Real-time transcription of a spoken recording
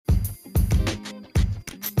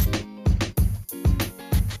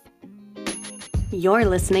You're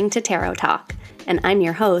listening to Tarot Talk, and I'm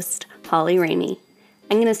your host, Holly Ramey.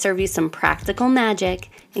 I'm going to serve you some practical magic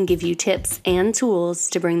and give you tips and tools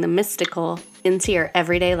to bring the mystical into your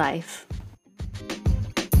everyday life.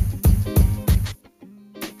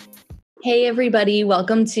 Hey everybody,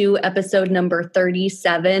 welcome to episode number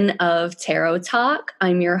 37 of Tarot Talk.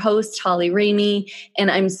 I'm your host, Holly Ramey,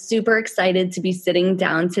 and I'm super excited to be sitting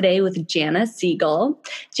down today with Jana Siegel.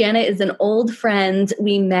 Jana is an old friend.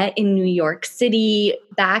 We met in New York City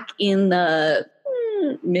back in the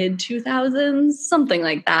mid-2000s, something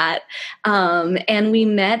like that. And we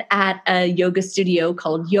met at a yoga studio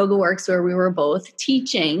called YogaWorks where we were both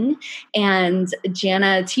teaching. And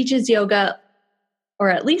Jana teaches yoga, or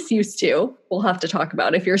at least used to. We'll have to talk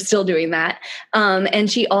about if you're still doing that. And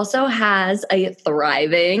she also has a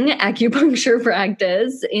thriving acupuncture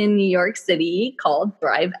practice in New York City called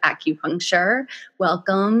Thrive Acupuncture.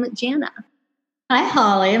 Welcome, Jana. Hi,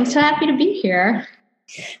 Holly. I'm so happy to be here.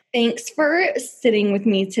 Thanks for sitting with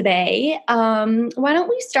me today. Why don't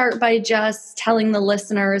we start by just telling the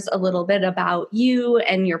listeners a little bit about you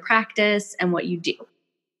and your practice and what you do?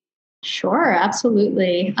 Sure,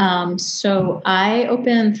 absolutely. So I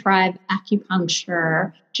opened Thrive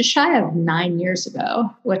Acupuncture just shy of 9 years ago,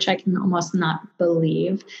 which I can almost not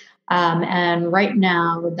believe. And right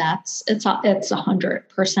now, it's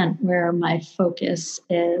 100% where my focus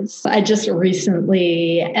is. I just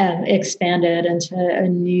recently expanded into a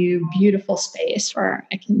new beautiful space where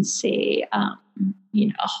I can see, a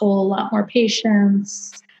whole lot more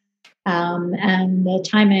patients, and the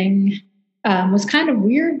timing was kind of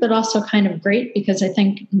weird, but also kind of great because I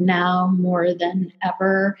think now more than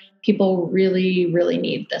ever, people really, really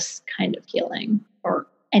need this kind of healing, or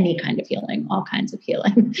any kind of healing, all kinds of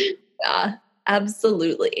healing. Yeah,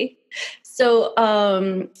 absolutely. So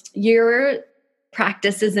your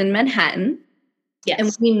practice is in Manhattan. Yes.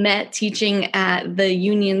 And we met teaching at the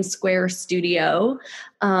Union Square studio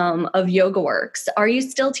of YogaWorks. Are you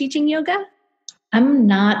still teaching yoga? I'm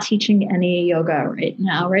not teaching any yoga right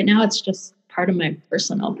now. Right now, it's just part of my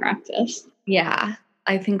personal practice. Yeah,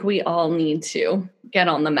 I think we all need to get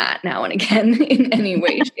on the mat now and again in any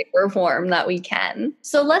way, shape, or form that we can.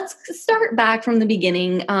 So let's start back from the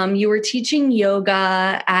beginning. You were teaching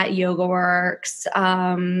yoga at YogaWorks.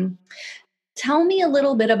 Tell me a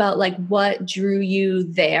little bit about what drew you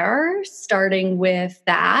there, starting with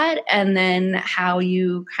that, and then how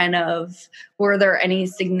you were there any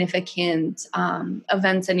significant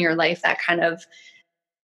events in your life that kind of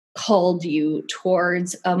called you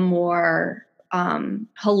towards a more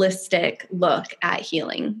holistic look at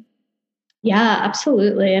healing? Yeah,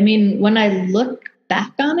 absolutely. I mean, when I look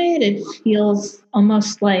back on it, it feels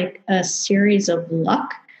almost like a series of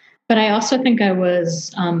luck. But I also think I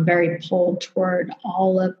was very pulled toward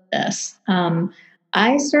all of this.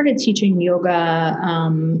 I started teaching yoga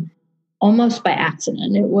almost by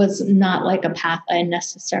accident. It was not like a path I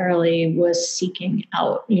necessarily was seeking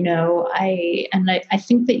out. I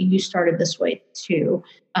think that you started this way too.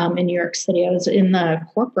 In New York City, I was in the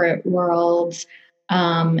corporate world,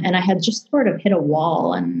 and I had just sort of hit a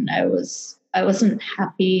wall, and I wasn't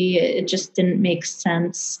happy. It just didn't make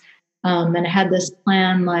sense. And I had this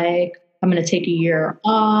plan, like, I'm going to take a year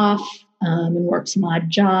off and work some odd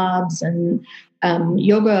jobs. And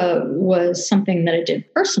yoga was something that I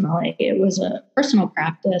did personally. It was a personal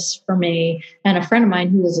practice for me. And a friend of mine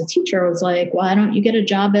who was a teacher was like, why don't you get a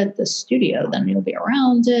job at the studio? Then you'll be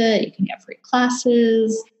around it. You can get free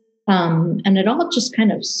classes. And it all just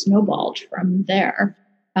kind of snowballed from there.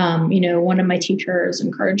 One of my teachers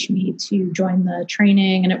encouraged me to join the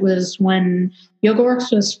training, and it was when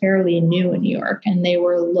YogaWorks was fairly new in New York, and they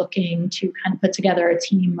were looking to kind of put together a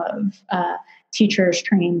team of teachers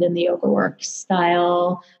trained in the YogaWorks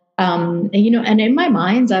style. And in my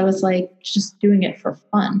mind, I was like just doing it for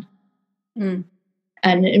fun. And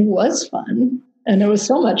it was fun. And it was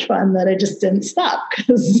so much fun that I just didn't stop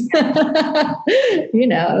because, I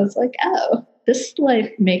was like, oh, this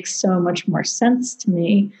life makes so much more sense to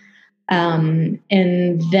me. And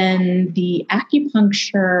then the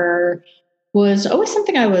acupuncture was always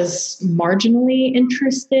something I was marginally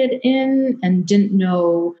interested in and didn't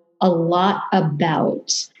know a lot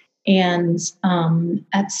about. And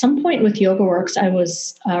at some point with YogaWorks, I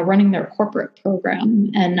was running their corporate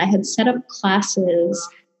program, and I had set up classes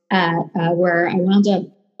at where I wound up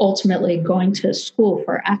ultimately going to school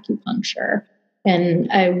for acupuncture.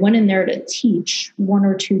 And I went in there to teach 1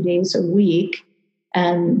 or 2 days a week.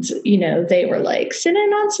 And, they were like, sit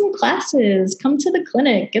in on some classes, come to the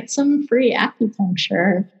clinic, get some free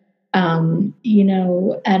acupuncture. And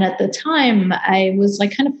at the time I was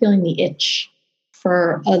like kind of feeling the itch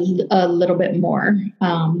for a little bit more.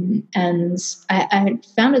 And I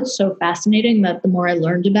found it so fascinating that the more I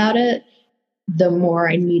learned about it, the more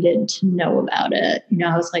I needed to know about it.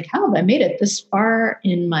 I was like, how have I made it this far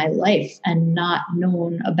in my life and not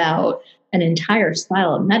known about an entire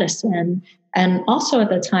style of medicine? And also at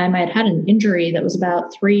the time, I had had an injury that was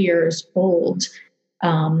about 3 years old,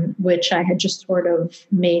 which I had just sort of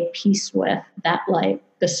made peace with, that like,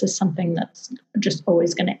 this is something that's just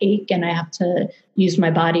always going to ache and I have to use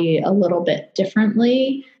my body a little bit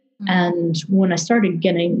differently. Mm-hmm. And when I started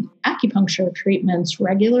getting acupuncture treatments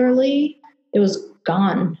regularly, it was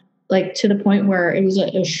gone, like to the point where it was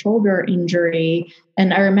a shoulder injury.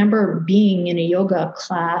 And I remember being in a yoga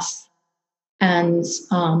class and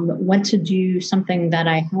went to do something that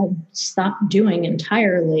I had stopped doing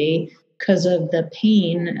entirely because of the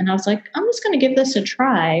pain. And I was like, I'm just going to give this a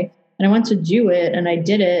try. And I went to do it and I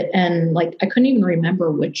did it. And like, I couldn't even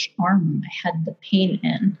remember which arm I had the pain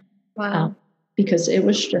in. Wow. Because it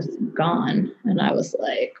was just gone. And I was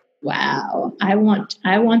like, wow, I want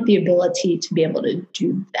the ability to be able to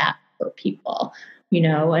do that for people,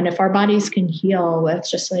 and if our bodies can heal with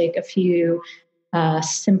just like a few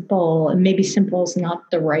simple, and maybe simple is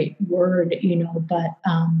not the right word, but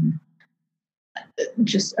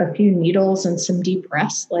just a few needles and some deep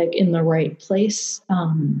rest, like in the right place.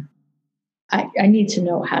 I need to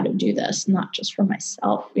know how to do this, not just for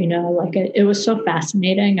myself, like it was so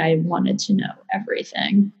fascinating. I wanted to know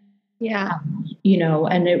everything. Yeah.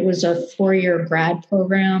 And it was a 4-year grad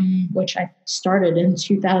program, which I started in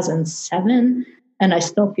 2007. And I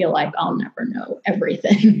still feel like I'll never know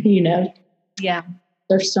everything, Yeah.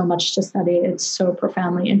 There's so much to study. It's so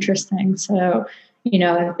profoundly interesting. So,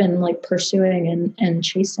 I've been like pursuing and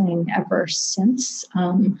chasing ever since.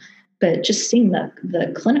 But just seeing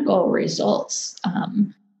the clinical results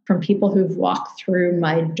from people who've walked through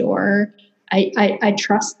my door, I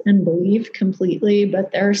trust and believe completely,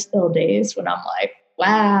 but there are still days when I'm like,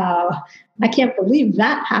 wow, I can't believe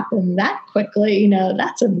that happened that quickly.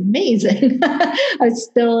 That's amazing. I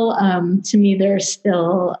still, to me, there's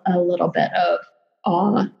still a little bit of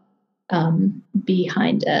awe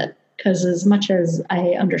behind it, because as much as I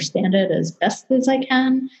understand it as best as I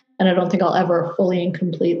can, and I don't think I'll ever fully and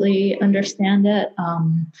completely understand it,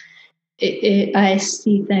 I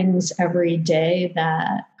see things every day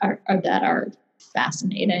that are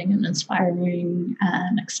fascinating and inspiring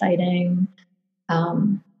and exciting.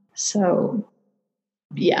 So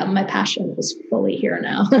yeah, my passion is fully here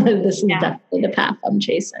now. This is definitely the path I'm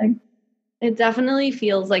chasing. It definitely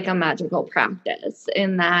feels like a magical practice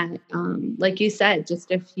in that, like you said,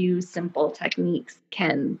 just a few simple techniques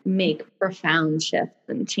can make profound shifts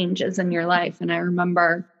and changes in your life. And I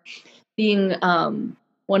remember being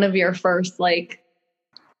one of your first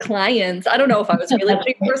clients. I don't know if I was really one of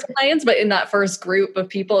your first clients, but in that first group of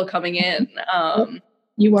people coming in,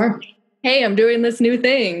 you were. Hey, I'm doing this new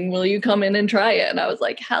thing. Will you come in and try it? And I was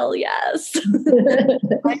like, hell yes.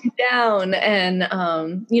 I'm down. And,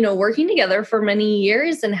 working together for many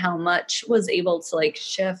years and how much was able to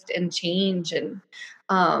shift and change. And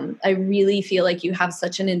I really feel like you have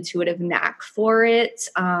such an intuitive knack for it,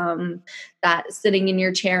 that sitting in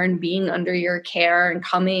your chair and being under your care and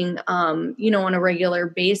coming, on a regular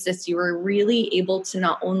basis, you were really able to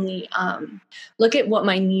not only look at what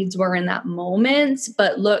my needs were in that moment,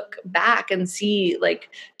 but look back and see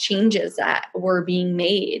changes that were being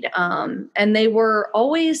made. And they were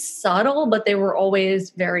always subtle, but they were always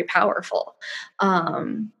very powerful.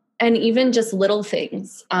 And even just little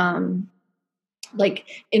things, like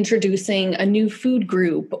introducing a new food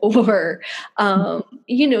group or,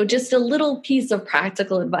 just a little piece of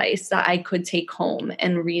practical advice that I could take home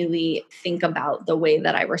and really think about the way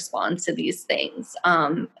that I respond to these things,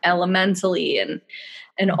 elementally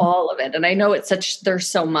and all of it. And I know there's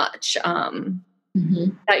so much,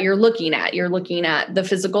 that you're looking at. You're looking at the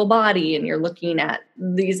physical body and you're looking at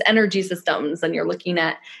these energy systems and you're looking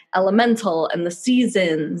at elemental and the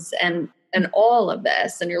seasons and all of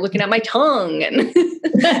this, and you're looking at my tongue and,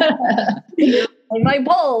 and my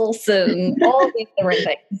pulse and all these different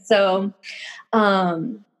things. So,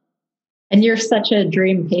 and you're such a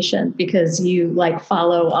dream patient because you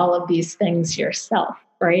follow all of these things yourself,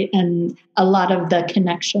 right? And a lot of the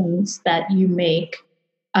connections that you make,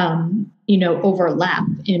 overlap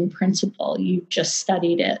in principle. You just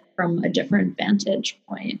studied it from a different vantage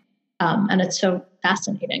point. And it's so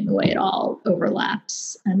fascinating the way it all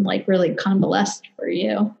overlaps and really convalesced for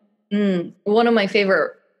you. One of my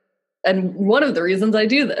favorite, and one of the reasons I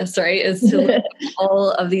do this, right, is to look at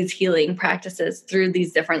all of these healing practices through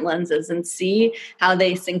these different lenses and see how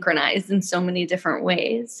they synchronize in so many different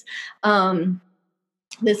ways.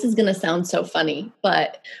 This is going to sound so funny,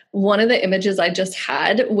 but one of the images I just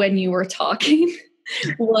had when you were talking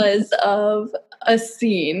was of a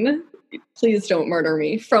scene, please don't murder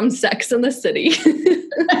me, from Sex and the City.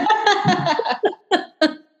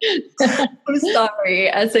 I'm sorry,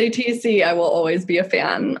 SATC, I will always be a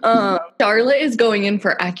fan. Charlotte is going in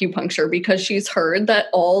for acupuncture because she's heard that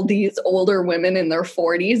all these older women in their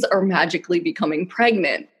 40s are magically becoming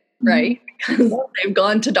pregnant, right? Because they've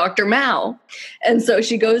gone to Dr. Mao. And so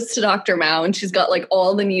she goes to Dr. Mao and she's got like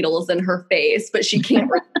all the needles in her face, but she can't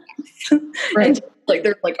relax. Right. And like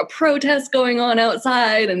there's like a protest going on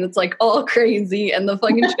outside and it's like all crazy and the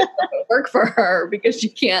fucking shit doesn't work for her because she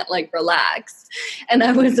can't like relax. And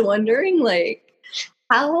I was wondering like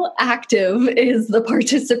how active is the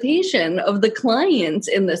participation of the client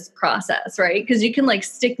in this process, right? Because you can like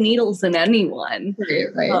stick needles in anyone.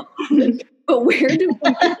 Right. But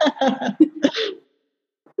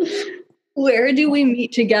where do we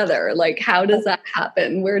meet together? Like how does that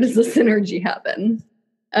happen? Where does the synergy happen?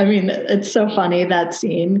 I mean, it's so funny, that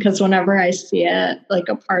scene, because whenever I see it, like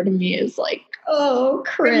a part of me is like, oh,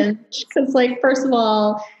 cringe. Because like, first of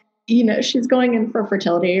all, you know, she's going in for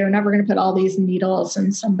fertility. You're never going to put all these needles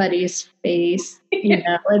in somebody's face. You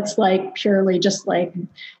know, it's like purely just like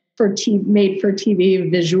made for TV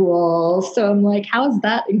visual. So I'm like, how is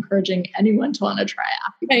that encouraging anyone to want to try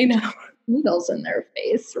acupuncture? I know. Needles in their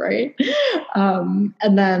face, right? And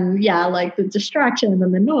then, yeah, like the distraction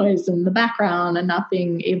and the noise and the background and not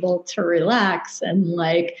being able to relax and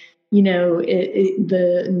like, you know,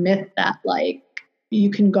 the myth that like you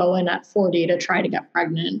can go in at 40 to try to get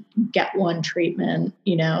pregnant, get one treatment,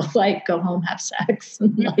 you know, like go home, have sex,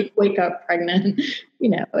 and like wake up pregnant.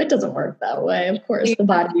 You know, it doesn't work that way. Of course, the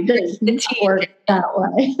body does not work that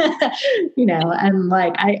way. You know, and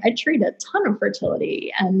like I treat a ton of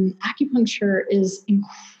fertility, and acupuncture is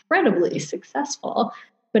incredibly successful.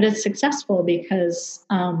 But it's successful because,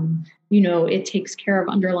 you know, it takes care of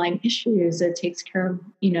underlying issues. It takes care of,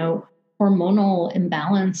 you know, hormonal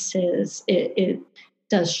imbalances. It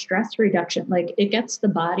does stress reduction. Like it gets the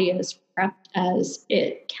body as prepped as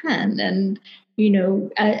it can. And, you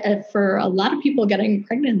know, for a lot of people, getting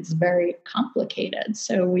pregnant is very complicated.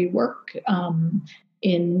 So we work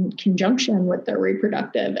in conjunction with the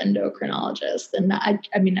reproductive endocrinologist. And I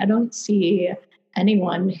mean, I don't see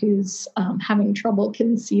anyone who's having trouble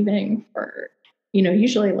conceiving for, you know,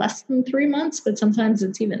 usually less than 3 months, but sometimes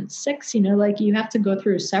it's even 6, you know, like you have to go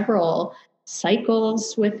through several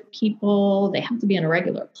cycles with people. They have to be on a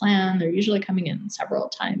regular plan. They're usually coming in several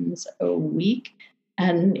times a week.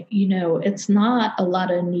 And, you know, it's not a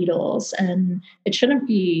lot of needles, and it shouldn't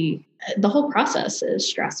be, the whole process is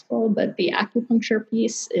stressful, but the acupuncture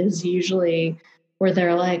piece is usually where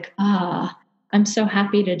they're like, I'm so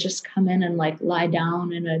happy to just come in and like lie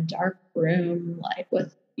down in a dark room, like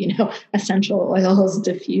with, you know, essential oils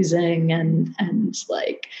diffusing and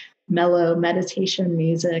like mellow meditation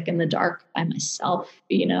music in the dark by myself.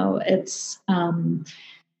 You know, it's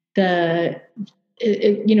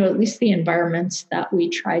you know, at least the environments that we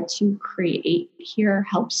try to create here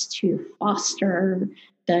helps to foster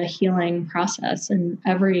the healing process in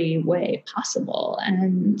every way possible.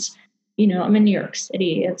 And, you know, I'm in New York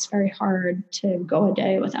City. It's very hard to go a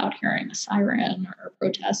day without hearing a siren or a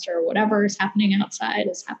protest or whatever is happening outside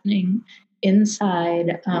is happening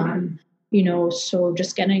inside. You know, so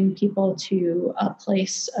just getting people to a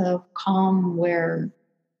place of calm where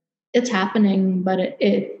it's happening, but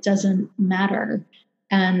it doesn't matter.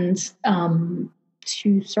 And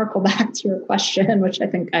to circle back to your question, which I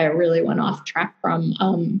think I really went off track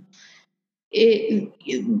from,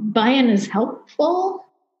 buy-in is helpful.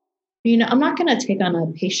 You know, I'm not going to take on a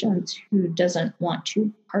patient who doesn't want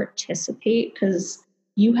to participate, because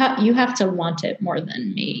you have to want it more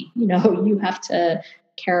than me. You know, you have to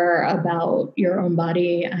care about your own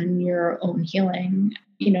body and your own healing,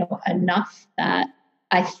 you know, enough that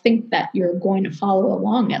I think that you're going to follow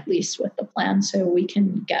along at least with the plan so we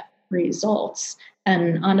can get results.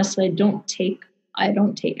 And honestly, I don't take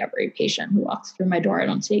every patient who walks through my door. I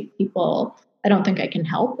don't take people I don't think I can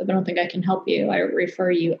help. If I don't think I can help you, I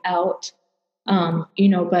refer you out. You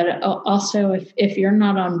know, but also if you're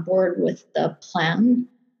not on board with the plan,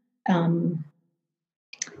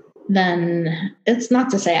 then it's not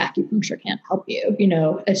to say acupuncture can't help you. You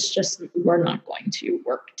know, it's just we're not going to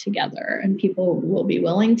work together, and people will be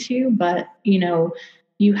willing to, but, you know,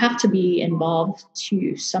 you have to be involved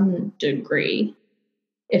to some degree.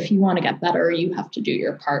 If you want to get better, you have to do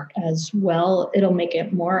your part as well. It'll make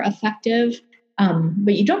it more effective,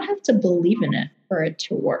 but you don't have to believe in it for it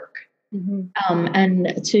to work. Mm-hmm.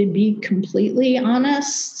 And to be completely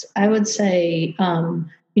honest, I would say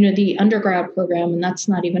the undergrad program, and that's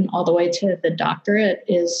not even all the way to the doctorate,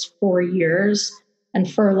 is 4 years. And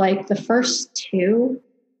for like the first two,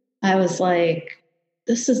 I was like,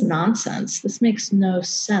 this is nonsense. This makes no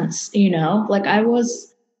sense. Like I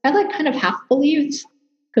like kind of half believed,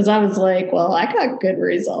 because I was like, well, I got good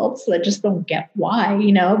results. I just don't get why,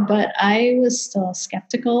 but I was still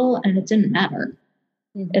skeptical, and it didn't matter.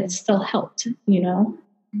 Mm-hmm. It still helped,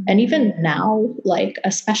 and even now, like,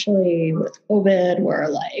 especially with COVID, where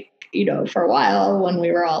like, for a while when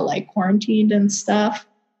we were all like quarantined and stuff,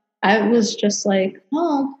 I was just like,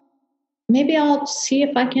 oh, maybe I'll see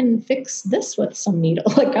if I can fix this with some needle.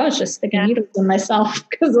 Like I was just sticking needles in myself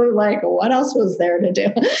because I'm like, what else was there to do?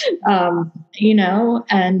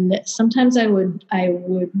 And sometimes I would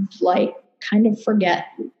like kind of forget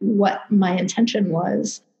what my intention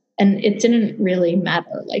was. And it didn't really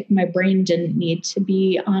matter. Like my brain didn't need to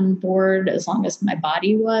be on board as long as my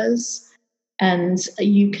body was. And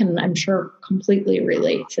you can, I'm sure, completely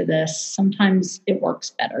relate to this. Sometimes it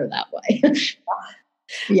works better that way.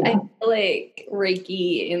 Yeah. I feel like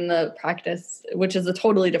Reiki in the practice, which is a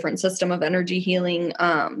totally different system of energy healing,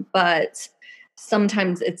 but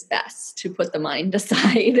sometimes it's best to put the mind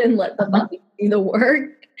aside and let the body do the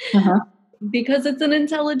work. Because it's an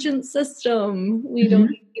intelligent system. We don't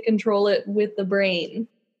need to control it with the brain.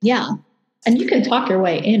 Yeah. And you can talk your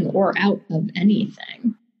way in or out of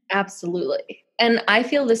anything. Absolutely. And I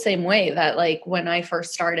feel the same way, that like when I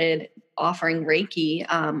first started offering Reiki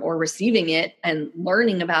or receiving it and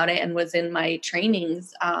learning about it and was in my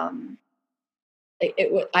trainings, I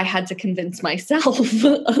had to convince myself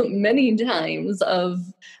many times of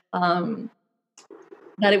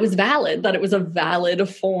that it was valid, that it was a valid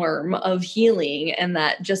form of healing, and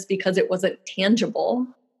that just because it wasn't tangible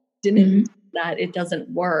didn't mean that it doesn't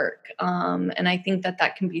work. And I think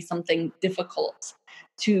that can be something difficult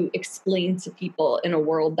to explain to people in a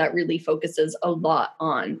world that really focuses a lot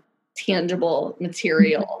on tangible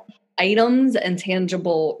material items and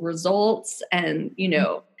tangible results, and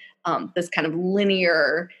this kind of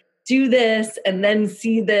linear, do this and then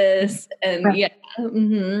see this, and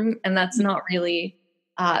and that's not really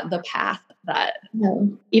the path that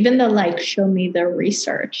even the like show me the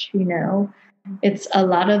research, it's a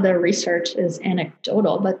lot of the research is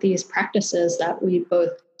anecdotal, but these practices that we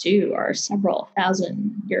both do are several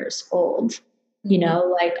thousand years old.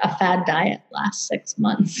 Like a fad diet lasts 6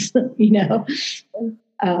 months.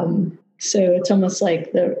 So it's almost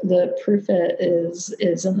like the proof is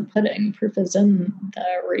in the pudding. Proof is in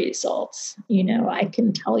the results. I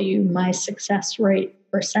can tell you my success rate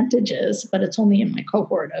percentages, but it's only in my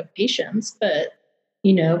cohort of patients. But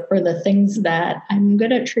for the things that I'm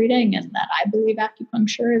good at treating and that I believe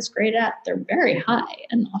acupuncture is great at, they're very high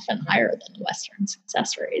and often higher than Western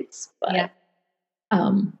success rates. But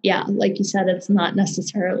like you said, it's not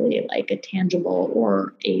necessarily like a tangible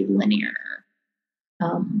or a linear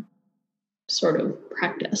sort of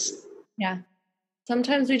practice. Yeah.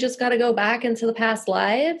 Sometimes we just got to go back into the past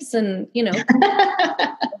lives and,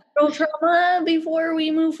 trauma before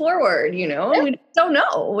we move forward, we don't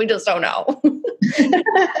know. We just don't know.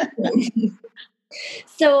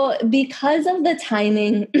 So because of the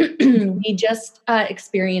timing, we just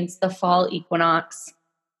experienced the fall equinox,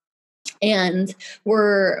 and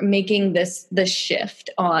we're making the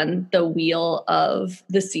shift on the wheel of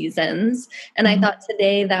the seasons. And I thought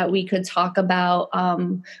today that we could talk about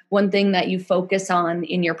one thing that you focus on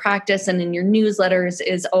in your practice and in your newsletters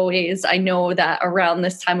is always, I know that around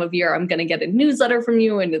this time of year, I'm going to get a newsletter from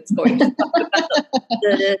you, and it's going to talk about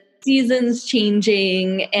the seasons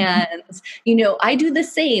changing. And, I do the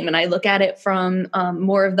same, and I look at it from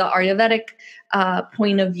more of the Ayurvedic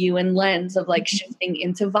point of view and lens of like shifting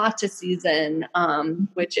into Vata season,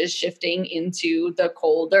 which is shifting into the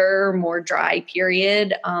colder, more dry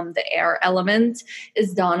period. The air element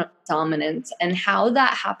is dominant, and how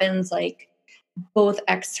that happens, like both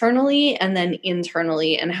externally and then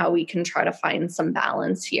internally, and how we can try to find some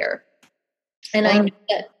balance here. And I know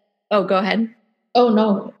that, go ahead. Oh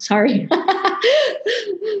no, sorry.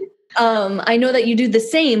 I know that you do the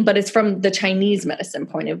same, but it's from the Chinese medicine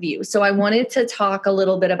point of view. So I wanted to talk a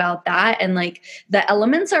little bit about that. And like the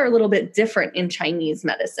elements are a little bit different in Chinese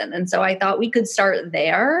medicine. And so I thought we could start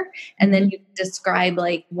there, and then you describe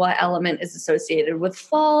like what element is associated with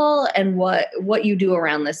fall and what you do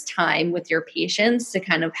around this time with your patients to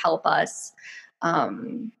kind of help us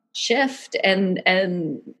shift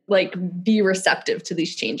and like be receptive to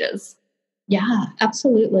these changes. Yeah,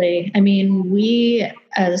 absolutely. I mean, we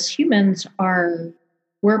as humans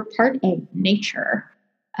we're part of nature.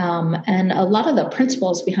 And a lot of the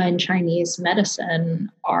principles behind Chinese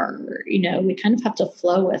medicine are, we kind of have to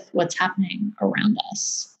flow with what's happening around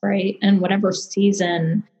us, right? And whatever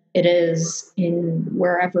season it is in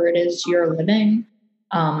wherever it is you're living,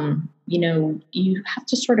 you have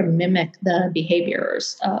to sort of mimic the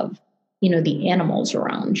behaviors of, the animals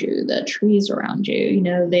around you, the trees around you.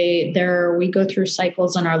 We go through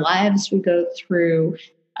cycles in our lives. We go through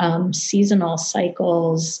seasonal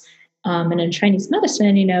cycles. And in Chinese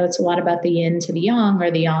medicine, it's a lot about the yin to the yang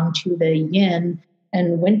or the yang to the yin.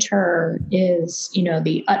 And winter is,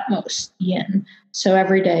 the utmost yin. So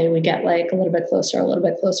every day we get like a little bit closer, a little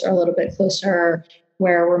bit closer, a little bit closer,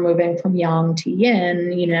 where we're moving from yang to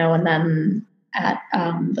yin, and then at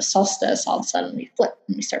the solstice, all of a sudden we flip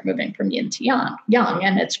and we start moving from yin to yang,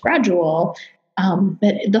 and it's gradual.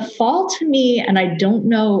 But the fall to me, and I don't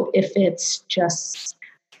know if it's just,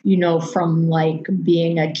 from like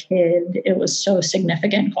being a kid, it was so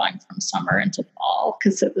significant going from summer into fall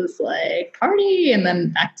because it was like party and then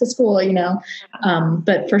back to school,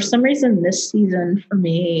 But for some reason, this season for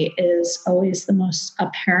me is always the most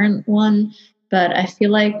apparent one. But I feel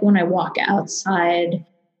like when I walk outside,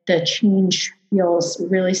 the change feels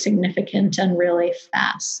really significant and really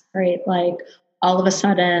fast, right? Like all of a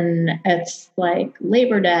sudden it's like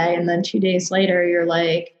Labor Day, and then 2 days later you're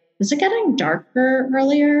like, is it getting darker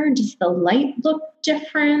earlier? Does the light look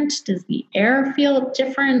different? Does the air feel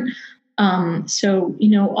different? So,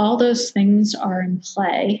 all those things are in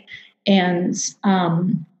play. And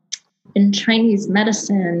in Chinese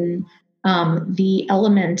medicine, the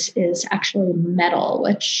element is actually metal,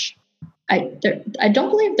 which I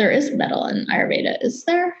don't believe there is metal in Ayurveda. Is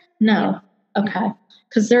there? No. Okay.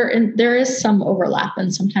 Because there is some overlap,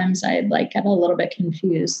 and sometimes I get a little bit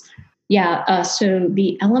confused. Yeah. So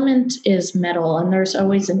the element is metal, and there's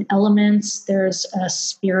always an element, there's a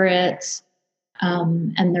spirit,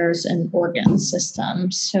 and there's an organ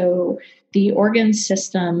system. So the organ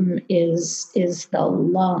system is the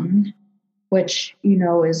lung, which,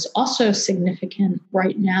 is also significant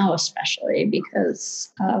right now, especially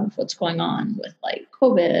because of what's going on with like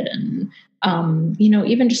COVID and,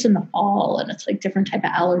 even just in the fall, and it's like different type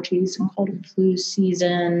of allergies and cold and flu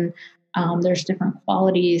season. There's different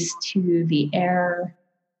qualities to the air.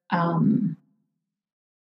 I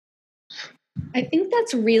think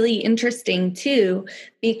that's really interesting too,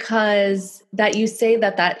 because that you say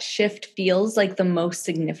that shift feels like the most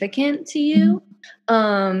significant to you.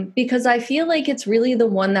 Because I feel like it's really the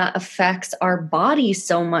one that affects our body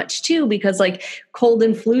so much too, because like cold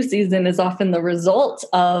and flu season is often the result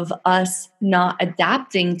of us not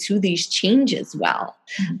adapting to these changes well.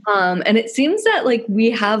 And it seems that like we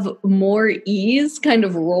have more ease kind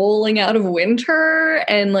of rolling out of winter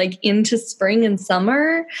and like into spring and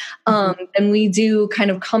summer than we do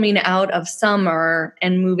kind of coming out of summer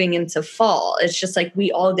and moving into fall. It's just like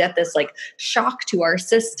we all get this like shock to our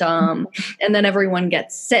system, and then everyone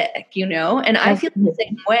gets sick, and I feel the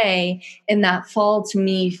same way. And that fall to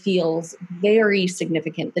me feels very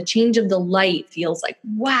significant. The change of the light feels like,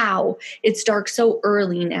 wow, it's dark so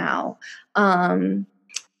early now.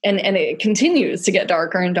 And it continues to get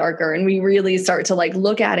darker and darker, and we really start to like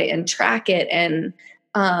look at it and track it. And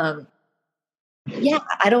yeah,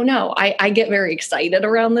 I don't know. I get very excited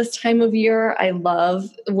around this time of year. I love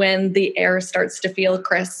when the air starts to feel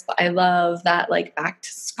crisp. I love that like back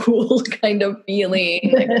to school kind of feeling.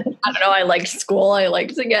 Like, I don't know. I like school. I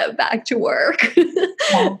like to get back to work.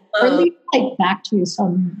 Yeah. Or at least like back to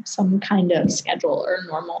some kind of schedule or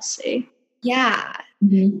normalcy. Yeah.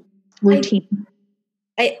 Mm-hmm. Routine.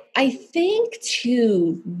 I think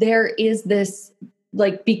too, there is this,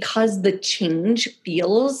 like, because the change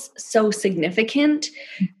feels so significant,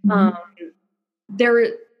 there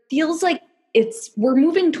feels like we're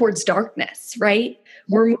moving towards darkness, right?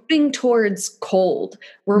 We're moving towards cold.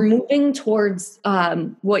 We're moving towards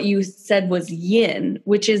what you said was yin,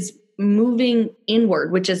 which is moving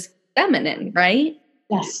inward, which is feminine, right?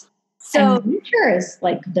 Yes. So and winter is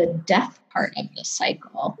like the death part of the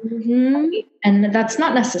cycle. Right? And that's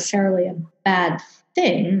not necessarily a bad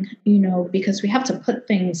thing, because we have to put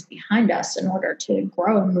things behind us in order to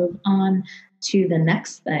grow and move on to the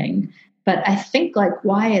next thing. But I think like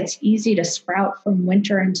why it's easy to sprout from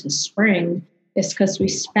winter into spring is because we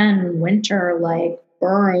spend winter like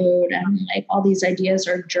burrowed and like all these ideas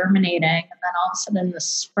are germinating. And then all of a sudden in the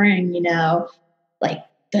spring, like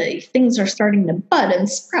the things are starting to bud and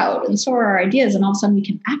sprout, and so are our ideas, and all of a sudden we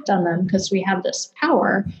can act on them because we have this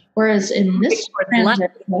power. Whereas in this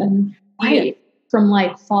transition, right, from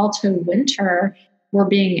like fall to winter, we're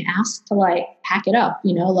being asked to like pack it up,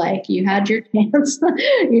 like you had your chance,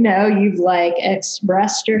 you've like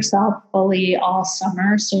expressed yourself fully all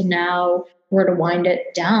summer. So now we're to wind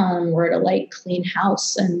it down, we're to like clean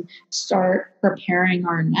house and start preparing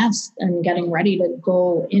our nest and getting ready to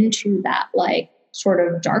go into that like sort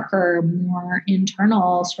of darker, more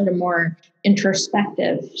internal, sort of more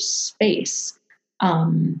introspective space.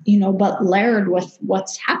 But layered with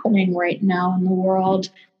what's happening right now in the world,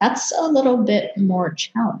 that's a little bit more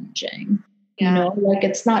challenging. Yeah. Like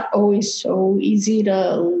it's not always so easy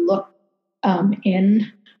to look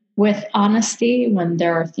in with honesty when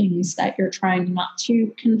there are things that you're trying not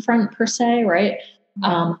to confront per se, right?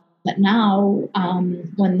 But now,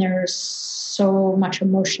 when there's so much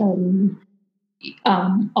emotion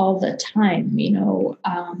all the time,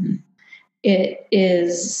 it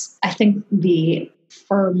is, I think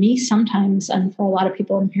for me sometimes, and for a lot of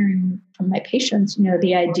people I'm hearing from my patients,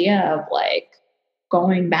 the idea of like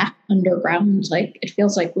going back underground, like it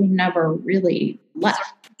feels like we never really left.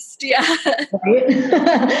 Yeah. Right.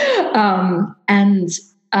 And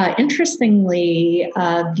interestingly,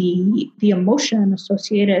 the emotion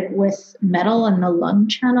associated with metal in the lung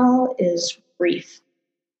channel is grief.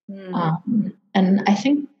 And I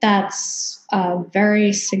think that's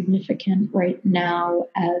very significant right now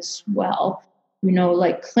as well.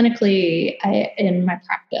 Like clinically, in my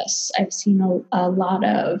practice, I've seen a lot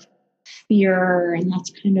of fear, and that's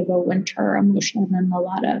kind of a winter emotion, and a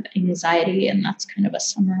lot of anxiety, and that's kind of a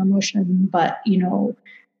summer emotion. But,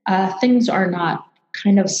 things are not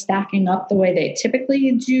kind of stacking up the way they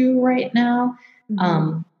typically do right now.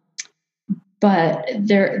 But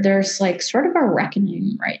there's like sort of a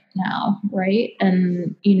reckoning right now, right?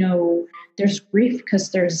 And, there's grief because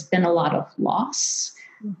there's been a lot of loss.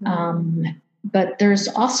 But there's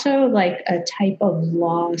also like a type of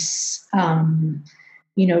loss,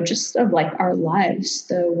 just of like our lives,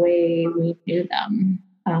 the way we knew them,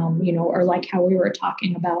 or like how we were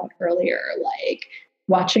talking about earlier, like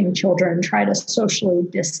watching children try to socially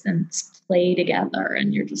distance play together,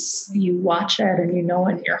 and you watch it and in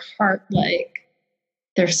your heart, like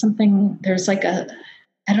there's like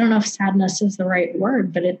I don't know if sadness is the right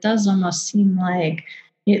word, but it does almost seem like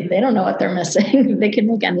they don't know what they're missing. They can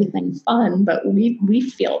make anything fun, but we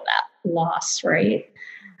feel that loss, right?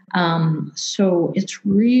 So it's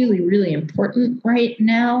really, really important right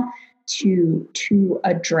now to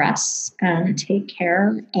address and take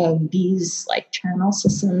care of these like channel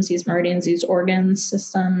systems, these meridians, these organ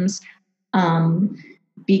systems,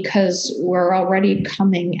 because we're already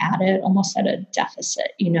coming at it almost at a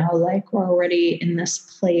deficit, like we're already in this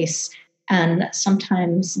place. And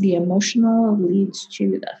sometimes the emotional leads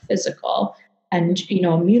to the physical, and,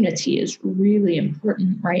 immunity is really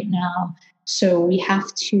important right now. So we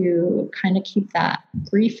have to kind of keep that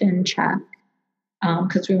grief in check,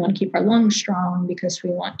 because we want to keep our lungs strong, because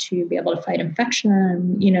we want to be able to fight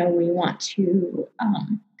infection. We want to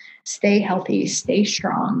stay healthy, stay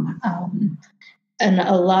strong. And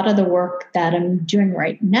a lot of the work that I'm doing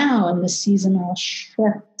right now in the seasonal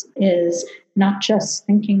shift is not just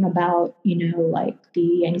thinking about, like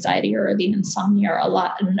the anxiety or the insomnia, or a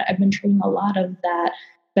lot. And I've been treating a lot of that,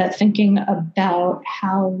 but thinking about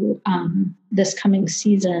how this coming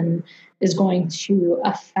season is going to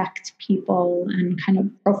affect people and kind of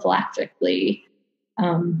prophylactically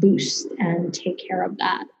boost and take care of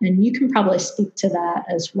that. And you can probably speak to that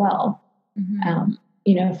as well.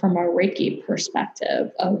 From a Reiki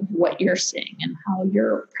perspective of what you're seeing and how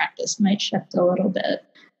your practice might shift a little bit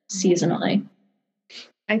seasonally.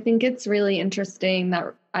 I think it's really interesting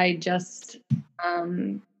that I just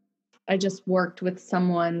worked with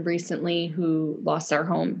someone recently who lost their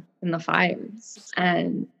home in the fires.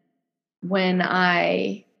 And when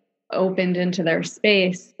I opened into their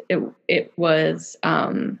space, it was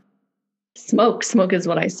smoke. Smoke is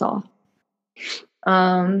what I saw.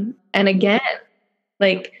 And again,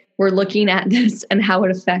 like we're looking at this and how it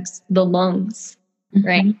affects the lungs,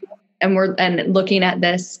 right? And we're looking at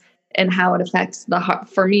this and how it affects the heart.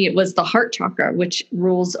 For me, it was the heart chakra, which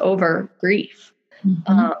rules over grief.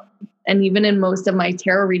 And even in most of my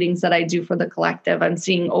tarot readings that I do for the collective, I'm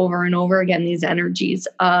seeing over and over again these energies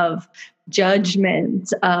of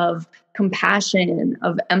judgment, of compassion,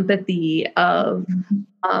 of empathy, of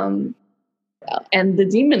and the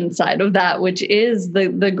demon side of that, which is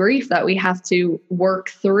the grief that we have to work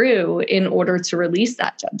through in order to release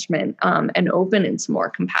that judgment and open into more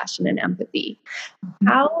compassion and empathy.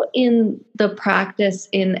 How in the practice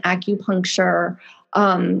in acupuncture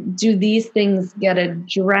do these things get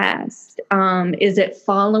addressed? Is it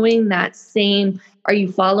following that same, are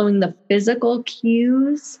you following the physical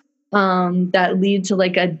cues that lead to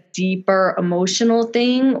like a deeper emotional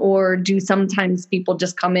thing, or do sometimes people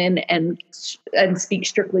just come in and speak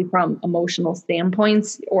strictly from emotional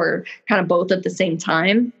standpoints, or kind of both at the same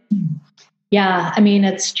time? Yeah, I mean,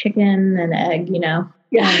 it's chicken and egg,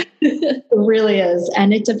 Yeah. It really is.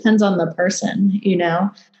 And it depends on the person.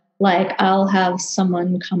 Like I'll have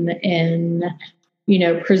someone come in,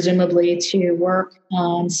 presumably to work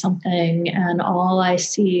on something, and all I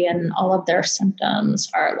see and all of their symptoms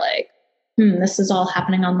are like, this is all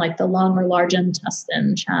happening on like the lung or large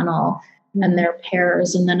intestine channel and their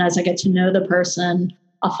pairs. And then as I get to know the person,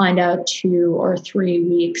 I'll find out 2 or 3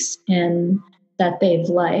 weeks in that they've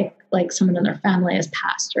like someone in their family has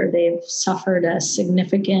passed, or they've suffered a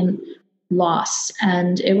significant loss.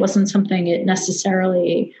 And it wasn't something it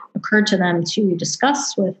necessarily occurred to them to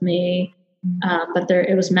discuss with me, but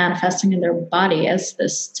it was manifesting in their body as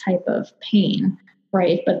this type of pain,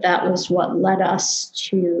 right? But that was what led us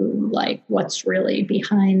to like what's really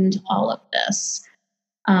behind all of this.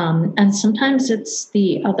 And sometimes it's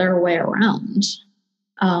the other way around.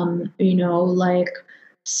 Like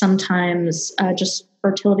sometimes just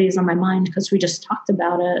fertility is on my mind because we just talked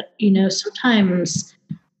about it. Sometimes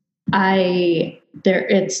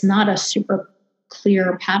it's not a super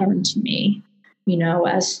clear pattern to me,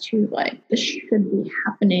 as to like this should be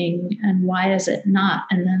happening and why is it not?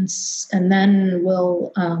 And then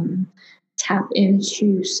we'll tap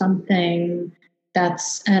into something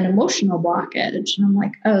that's an emotional blockage, and I'm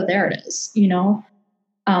like, oh, there it is,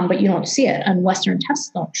 but you don't see it, and Western tests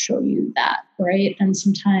don't show you that, right? And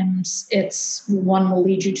sometimes it's one will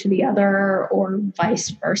lead you to the other, or vice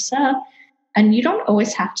versa, and you don't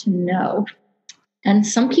always have to know. And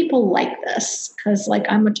some people like this because, like,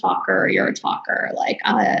 I'm a talker, you're a talker. Like,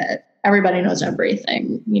 everybody knows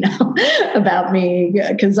everything, about me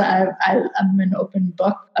because I'm an open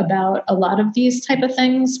book about a lot of these type of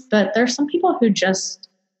things. But there's some people who just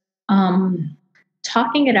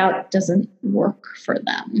talking it out doesn't work for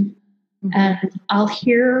them. Mm-hmm. And I'll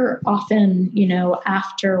hear often,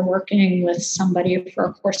 after working with somebody for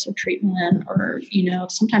a course of treatment, or,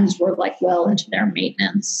 sometimes we're like well into their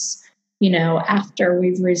maintenance, after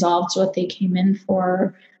we've resolved what they came in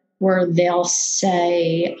for, where they'll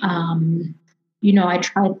say, I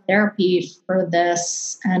tried therapy for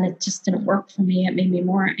this and it just didn't work for me. It made me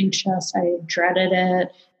more anxious. I dreaded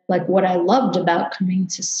it. Like, what I loved about coming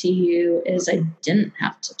to see you is I didn't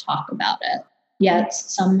have to talk about it. Yet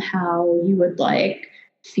somehow you would like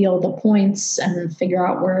feel the points and figure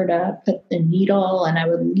out where to put the needle, and I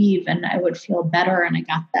would leave and I would feel better. And I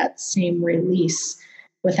got that same release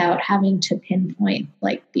without having to pinpoint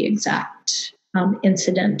like the exact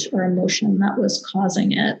incident or emotion that was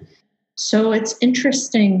causing it. So it's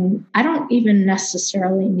interesting. I don't even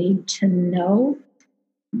necessarily need to know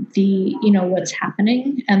what's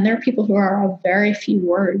happening. And there are people who are of very few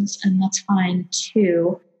words, and that's fine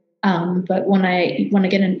too. But when I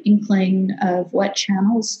get an inkling of what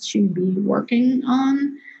channels to be working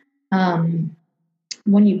on,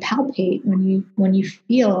 when you palpate, when you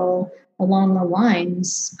feel along the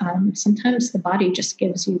lines, sometimes the body just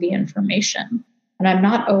gives you the information. And I'm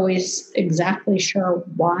not always exactly sure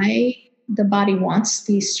why the body wants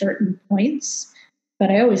these certain points,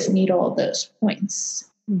 but I always need all those points.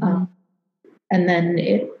 Mm-hmm. And then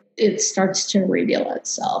it starts to reveal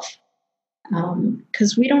itself.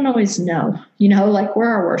 Because we don't always know, like we're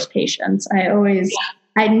our worst patients.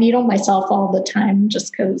 I needle myself all the time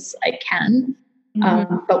just because I can.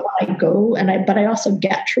 Mm-hmm. But when I go but I also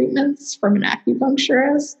get treatments from an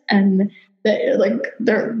acupuncturist, and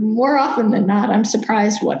they're more often than not, I'm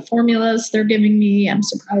surprised what formulas they're giving me. I'm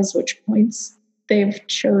surprised which points they've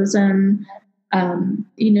chosen,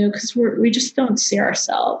 because we just don't see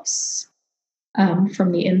ourselves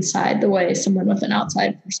from the inside the way someone with an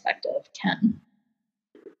outside perspective can.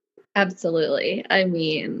 Absolutely. I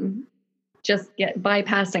mean, just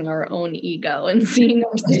bypassing our own ego and seeing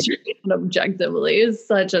our situation objectively is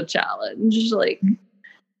such a challenge. Like,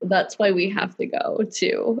 that's why we have to go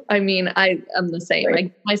too. I mean, I am the same. Right. I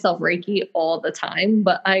give myself Reiki all the time,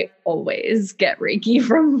 but I always get Reiki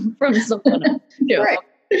from someone else too. Right.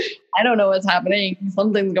 I don't know what's happening.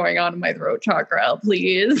 Something's going on in my throat chakra,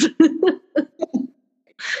 please.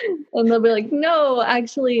 And they'll be like, no,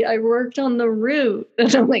 actually, I worked on the root.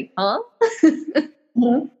 And I'm like, huh?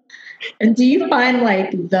 Uh-huh. And do you find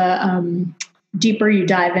like the deeper you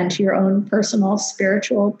dive into your own personal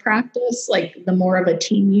spiritual practice, like the more of a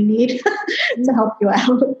team you need to help you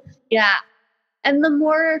out? Yeah. And the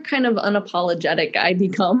more kind of unapologetic I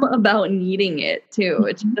become about needing it too. Mm-hmm.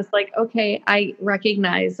 It's just like, okay, I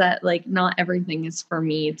recognize that like not everything is for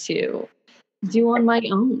me to do on my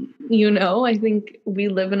own. I think we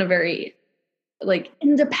live in a very like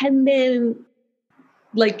independent,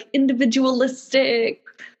 like individualistic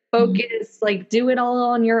focus, like do it all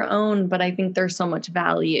on your own. But I think there's so much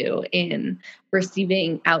value in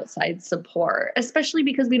receiving outside support, especially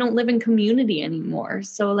because we don't live in community anymore.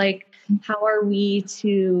 So like, how are we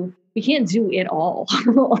can't do it all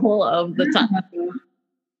all of the time.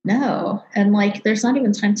 No. And like, there's not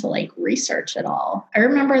even time to like research it all. I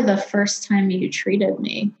remember the first time you treated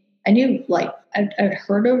me, I knew like I'd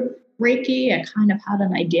heard of Reiki. I kind of had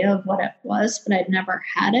an idea of what it was, but I'd never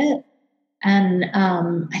had it. And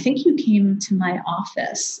I think you came to my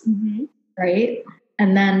office, right?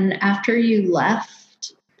 And then after you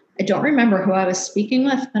left, I don't remember who I was speaking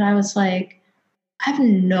with, but I was like, I have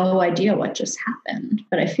no idea what just happened,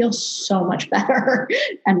 but I feel so much better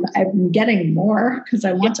and I'm getting more because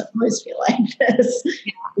I want to always feel like this,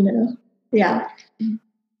 Yeah.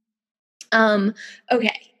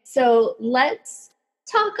 Okay. So let's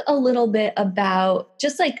talk a little bit about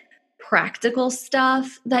just like practical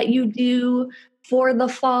stuff that you do for the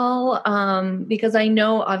fall. Because I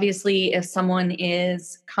know obviously if someone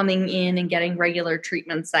is coming in and getting regular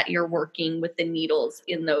treatments that you're working with the needles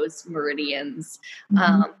in those meridians,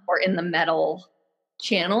 or in the metal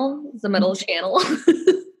channel,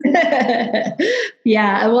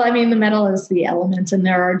 Yeah. Well, I mean, the metal is the element, and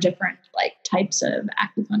there are different like types of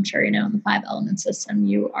acupuncture. In the 5-element system,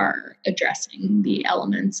 you are addressing the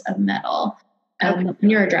elements of metal. When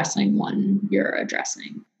you're addressing one, you're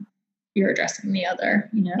addressing the other.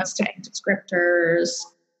 It's different descriptors,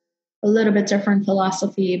 a little bit different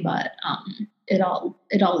philosophy, but it all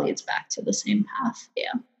leads back to the same path.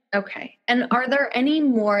 Yeah. Okay. And are there any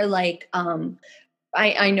more like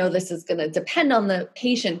I know this is going to depend on the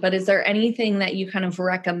patient, but is there anything that you kind of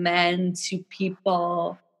recommend to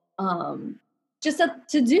people just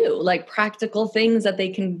to do, like practical things that they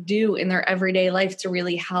can do in their everyday life to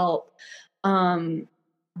really help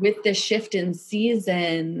with this shift in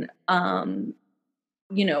season,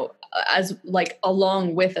 as like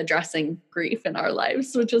along with addressing grief in our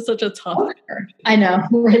lives, which is such a tough. I know,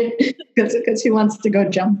 right? Because who wants to go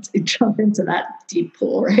jump into that deep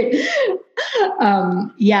pool, right?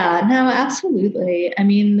 Yeah, no, absolutely. I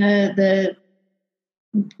mean, the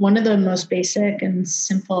one of the most basic and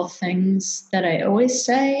simple things that I always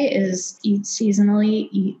say is eat seasonally,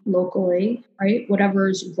 eat locally, right?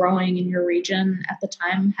 Whatever's growing in your region at the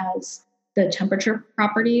time has the temperature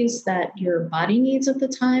properties that your body needs at the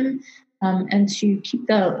time, and to keep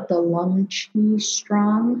the lung chi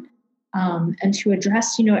strong, and to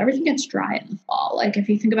address, everything gets dry in the fall. Like if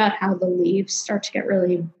you think about how the leaves start to get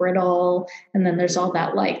really brittle, and then there's all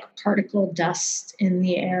that like particle dust in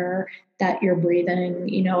the air that you're breathing,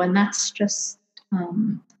 and that's just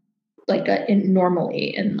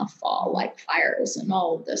normally in the fall, like fires and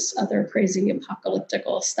all this other crazy apocalyptic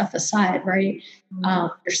stuff aside, right?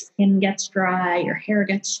 Your skin gets dry, your hair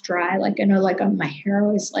gets dry. Like I know, like on my hair,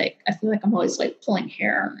 always like I feel like I'm always like pulling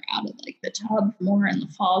hair out of like the tub more in the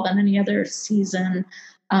fall than any other season.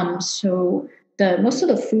 So most of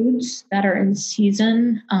the foods that are in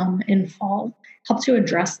season in fall help to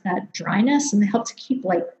address that dryness, and they help to keep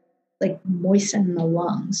like moisten the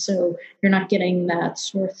lungs. So you're not getting that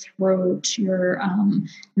sore throat. You're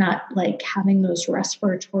not like having those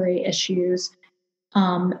respiratory issues.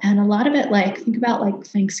 And a lot of it, like think about like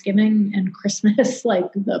Thanksgiving and Christmas,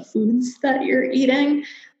 like the foods that you're eating.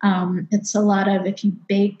 It's a lot of if you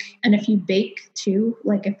bake too,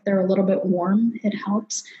 like if they're a little bit warm, it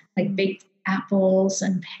helps. Like baked apples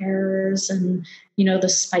and pears and the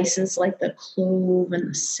spices like the clove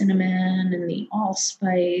and the cinnamon and the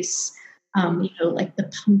allspice, like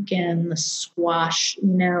the pumpkin, the squash,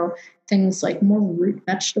 things like more root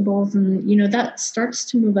vegetables. And that starts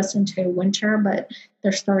to move us into winter, but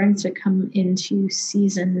they're starting to come into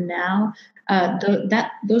season now.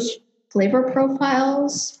 Those flavor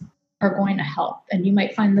profiles are going to help, and you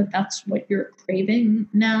might find that that's what you're craving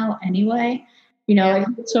now anyway.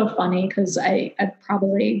 It's so funny because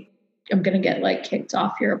I'm going to get like kicked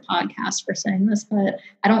off your podcast for saying this, but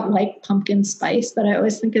I don't like pumpkin spice, but I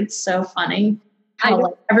always think it's so funny how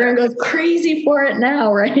like, everyone goes crazy for it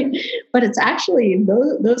now, right? But it's actually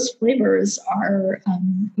those flavors are,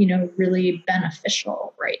 really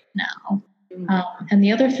beneficial right now. And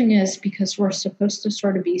the other thing is, because we're supposed to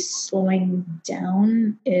sort of be slowing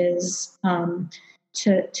down, is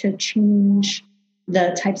to change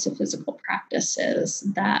the types of physical practices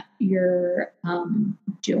that you're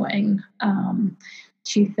doing,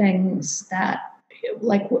 to things that,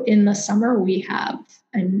 like in the summer we have,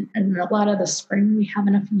 and a lot of the spring we have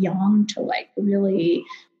enough yang to like really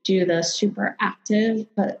do the super active,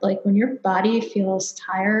 but like when your body feels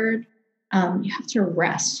tired, you have to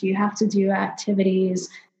rest. You have to do activities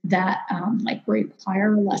that like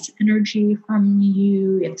require less energy from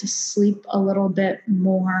you. You have to sleep a little bit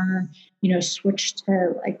more, switch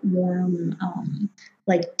to like warm,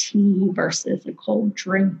 like tea versus a cold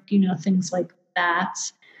drink, things like that.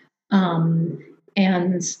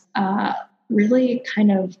 And really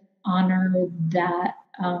kind of honor that.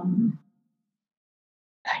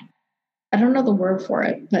 I don't know the word for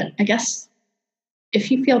it, but I guess if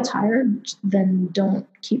you feel tired, then don't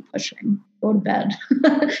keep pushing. Go to bed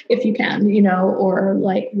if you can, or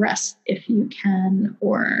like rest if you can,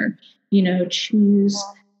 or, choose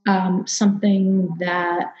something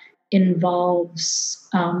that involves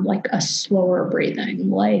like a slower breathing,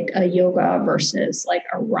 like a yoga versus like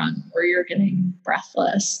a run where you're getting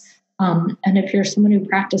breathless. And if you're someone who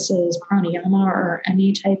practices pranayama or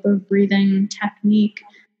any type of breathing technique,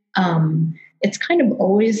 it's kind of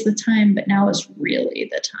always the time, but now is really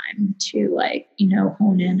the time to like,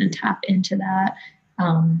 hone in and tap into that,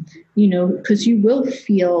 because you will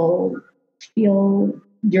feel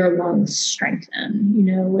your lungs strengthen.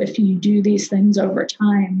 If you do these things over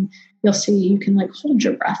time, you'll see you can like hold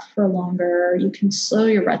your breath for longer. You can slow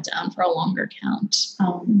your breath down for a longer count.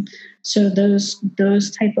 So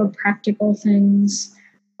those type of practical things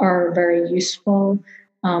are very useful.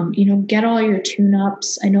 Get all your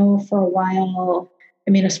tune-ups. I know for a while,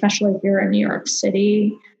 especially here in New York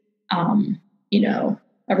City,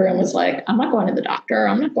 everyone was like, I'm not going to the doctor.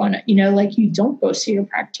 I'm not going to, like you don't go see your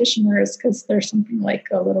practitioners because there's something like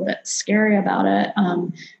a little bit scary about it.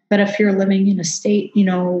 But if you're living in a state,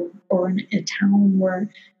 or in a town where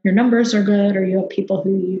your numbers are good, or you have people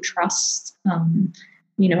who you trust,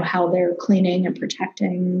 how they're cleaning and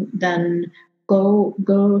protecting, then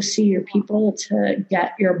go see your people to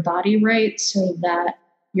get your body right so that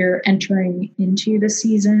you're entering into the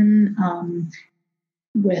season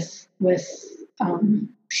with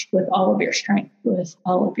all of your strength, with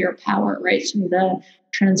all of your power, right? So the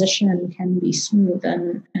transition can be smooth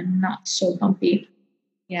and not so bumpy.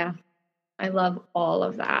 Yeah, I love all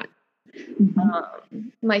of that. Mm-hmm.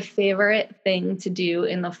 My favorite thing to do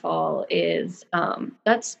in the fall is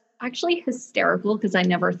that's actually hysterical because I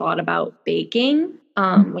never thought about baking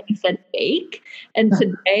when you said bake. And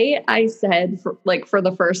today I said for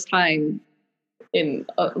the first time in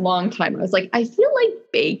a long time, I was like, I feel like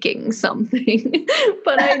baking something,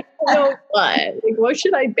 but I don't know what. Like, what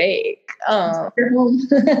should I bake? Like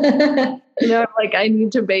I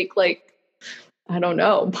need to bake I don't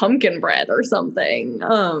know, pumpkin bread or something.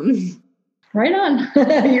 Right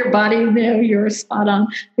on. Your body, you're spot on.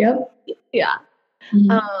 Yep. Yeah.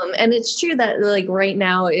 Mm-hmm. And it's true that like right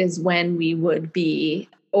now is when we would be,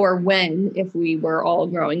 or when, if we were all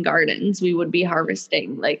growing gardens, we would be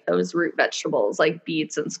harvesting like those root vegetables like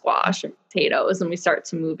beets and squash and potatoes. And we start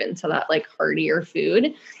to move into that like heartier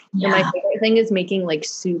food. Yeah. And my favorite thing is making like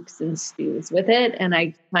soups and stews with it. And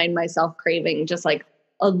I find myself craving just like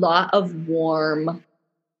a lot of warm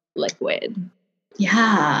liquid.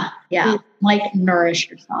 Yeah. Yeah. Like nourish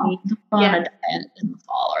yourself on a diet in the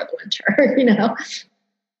fall or the winter,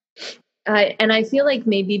 And I feel like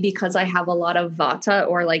maybe because I have a lot of vata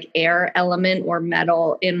or like air element or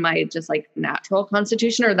metal in my just like natural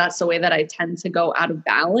constitution, or that's the way that I tend to go out of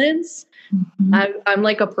balance. Mm-hmm. I'm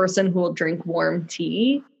like a person who will drink warm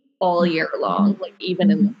tea all year long, like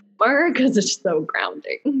even in the summer, because it's so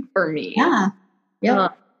grounding for me. Yeah. Yeah.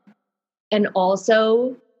 And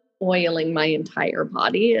also oiling my entire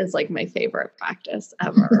body is like my favorite practice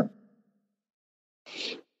ever.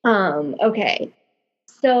 Okay.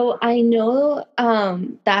 So I know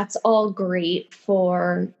that's all great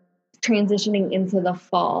for transitioning into the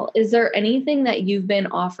fall. Is there anything that you've been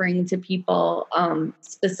offering to people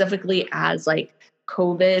specifically as like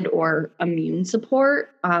COVID or immune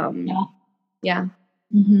support? Yeah.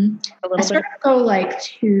 Mm-hmm. I sort of go like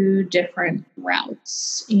two different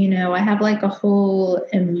routes. I have like a whole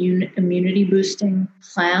immunity boosting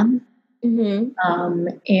plan. Mm-hmm.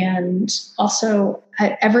 And also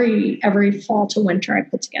every fall to winter, I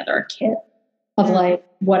put together a kit of like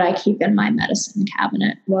what I keep in my medicine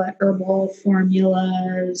cabinet, what herbal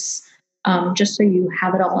formulas, just so you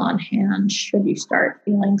have it all on hand should you start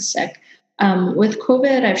feeling sick. With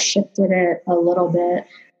COVID, I've shifted it a little bit.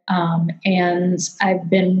 And I've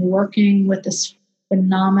been working with this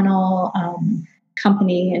phenomenal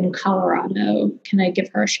company in Colorado. Can I give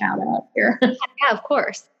her a shout out here? Yeah, of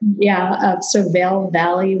course. Yeah. So Vail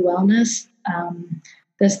Valley Wellness.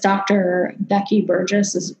 This Dr. Becky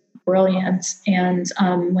Burgess is brilliant. And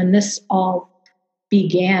when this all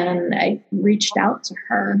began, I reached out to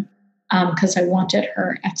her because I wanted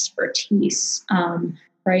her expertise.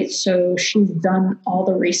 Right. So she's done all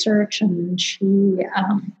the research, and she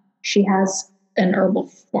has an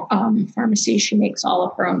herbal pharmacy. She makes all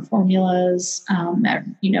of her own formulas.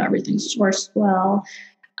 Everything's sourced well.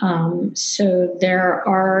 So there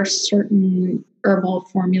are certain herbal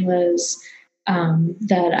formulas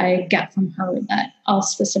that I get from her that I'll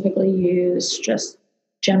specifically use, just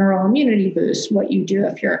general immunity boost, what you do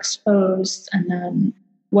if you're exposed, and then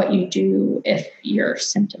what you do if you're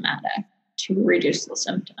symptomatic to reduce the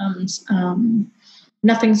symptoms.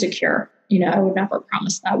 Nothing's a cure. I would never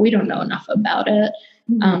promise that. We don't know enough about it.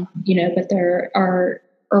 But there are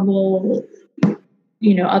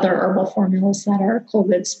other herbal formulas that are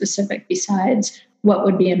COVID specific besides what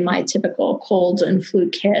would be in my typical cold and flu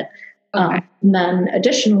kit. Okay. And then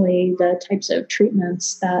additionally, the types of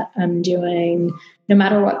treatments that I'm doing, no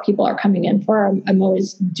matter what people are coming in for, I'm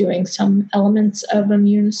always doing some elements of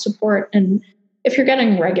immune support. And if you're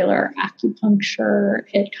getting regular acupuncture,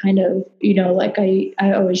 it kind of, I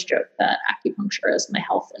always joke that acupuncture is my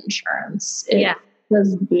health insurance. It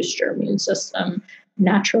does boost your immune system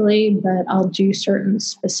naturally, but I'll do certain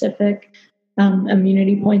specific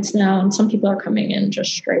immunity points now. And some people are coming in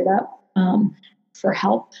just straight up for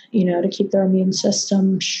help, to keep their immune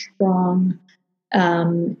system strong.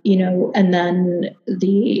 And then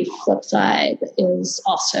the flip side is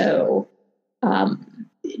also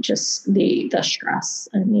just the stress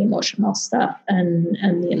and the emotional stuff and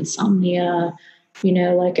the insomnia.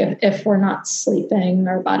 If we're not sleeping,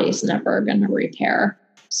 our body's never going to repair.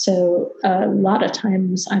 So a lot of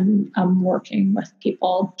times I'm working with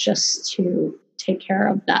people just to take care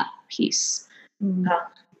of that piece.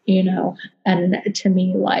 And to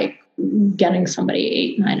me, getting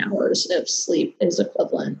somebody 8-9 hours of sleep is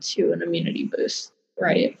equivalent to an immunity boost,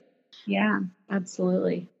 right? Yeah,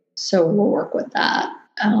 absolutely. So we'll work with that.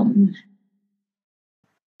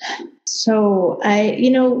 So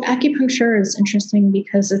acupuncture is interesting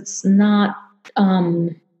because it's not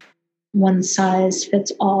one size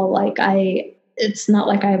fits all. It's not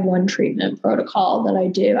like I have one treatment protocol that I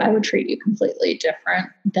do. I would treat you completely different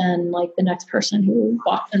than the next person who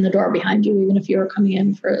walked in the door behind you, even if you were coming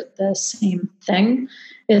in for the same thing.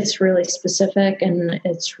 It's really specific and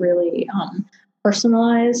it's really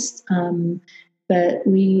personalized. But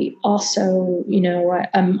we also,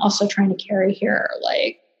 I'm also trying to carry here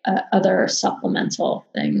other supplemental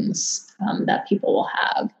things that people will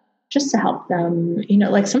have just to help them.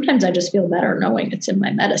 Sometimes I just feel better knowing it's in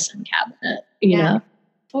my medicine cabinet, you know?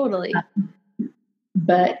 Totally.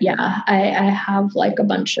 But yeah, I have a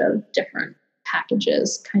bunch of different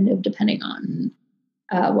packages kind of depending on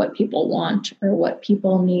what people want or what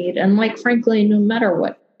people need. And frankly, no matter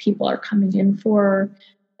what people are coming in for,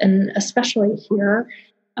 and especially here,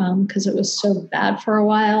 because it was so bad for a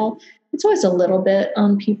while, it's always a little bit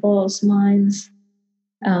on people's minds.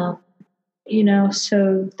 So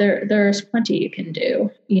there's plenty you can do,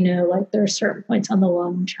 there are certain points on the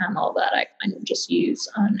lung channel that I kind of just use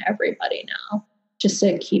on everybody now, just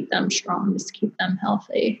to keep them strong, just to keep them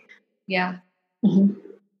healthy. Yeah. Mm-hmm.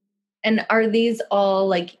 And are these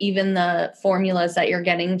all even the formulas that you're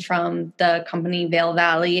getting from the company Vale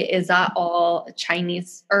Valley, is that all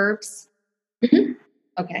Chinese herbs? Mm-hmm.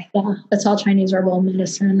 Okay. Yeah, it's all Chinese herbal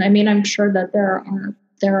medicine. I mean, I'm sure that there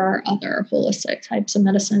are other holistic types of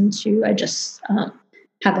medicine too. I just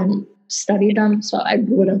haven't studied them, so I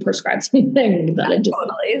wouldn't prescribe something that I didn't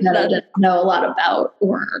know a lot about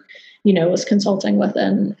or, was consulting with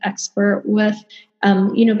an expert with.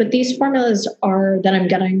 But these formulas that I'm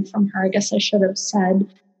getting from her, I guess I should have said,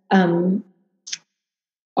 we've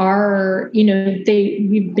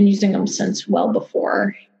been using them since well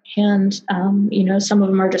before. And, some of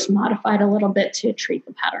them are just modified a little bit to treat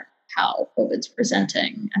the pattern, how COVID's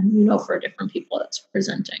presenting. And, for different people, it's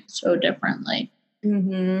presenting so differently.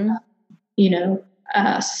 Mm-hmm.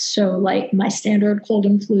 So my standard cold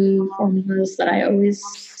and flu formulas that I always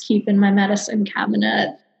keep in my medicine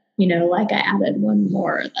cabinet, I added one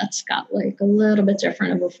more that's got a little bit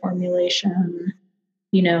different of a formulation,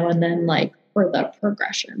 and then for the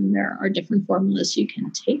progression, there are different formulas you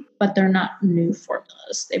can take, but they're not new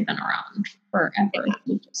formulas. They've been around forever.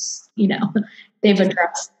 Yeah. They've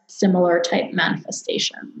addressed similar type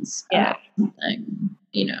manifestations. Yeah. Something,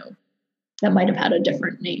 that might have had a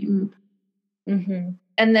different name. Mm-hmm.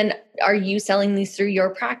 And then are you selling these through your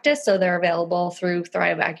practice? So they're available through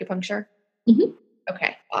Thrive Acupuncture? Mm-hmm.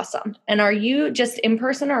 Okay, awesome. And are you just in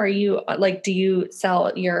person or are you do you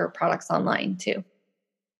sell your products online too?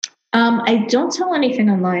 I don't sell anything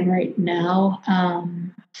online right now.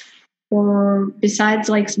 for besides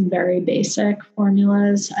like some very basic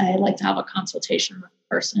formulas, I like to have a consultation with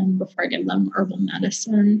the person before I give them herbal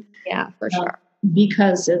medicine. Yeah, for sure.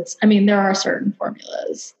 Because there are certain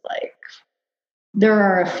formulas, like there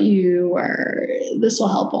are a few where this will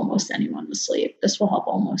help almost anyone with sleep. This will help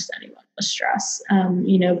almost anyone with stress.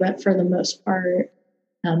 But for the most part,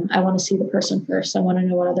 I want to see the person first. I want to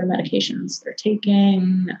know what other medications they're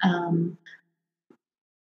taking.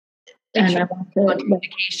 And I want to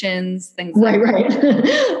medications, things right.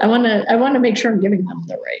 I want to make sure I'm giving them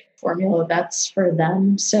the right formula that's for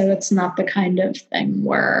them. So it's not the kind of thing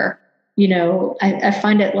where, I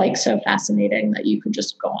find it like so fascinating that you could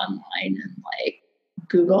just go online and like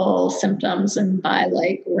Google symptoms and buy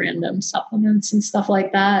like random supplements and stuff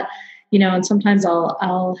like that. And sometimes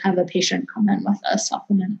I'll have a patient come in with a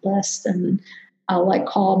supplement list, and I'll like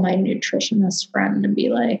call my nutritionist friend and be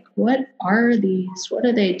like, what are these? What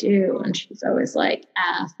do they do? And she's always like,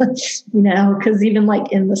 because even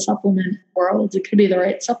like in the supplement world, it could be the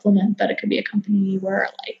right supplement, but it could be a company where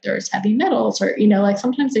like there's heavy metals or, like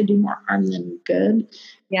sometimes they do more harm than good.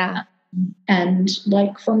 Yeah. And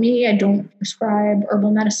like for me, I don't prescribe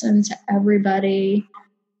herbal medicine to everybody.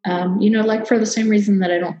 Like for the same reason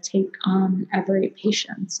that I don't take on every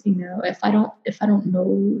patient. If I don't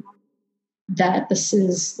know that this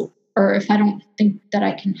is, or if I don't think that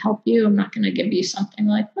I can help you, I'm not going to give you something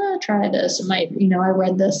like, try this. It might, I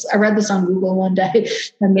read this on Google one day,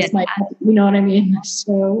 and this might help, you know what I mean?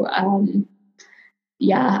 So, I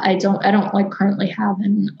don't like currently have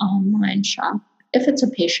an online shop. If it's a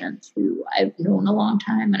patient who I've known a long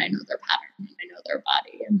time and I know their pattern and I know their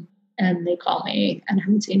body, and they call me and I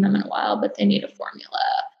haven't seen them in a while, but they need a formula,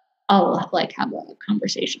 I'll like have a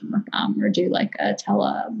conversation with them or do like a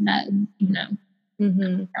telemed,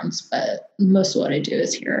 but most of what I do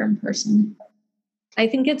is here in person. I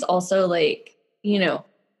think it's also like,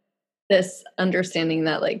 this understanding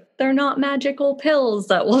that like, they're not magical pills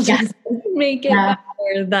that will just make it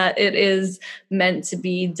better, that it is meant to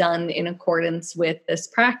be done in accordance with this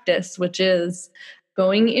practice, which is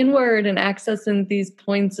going inward and accessing these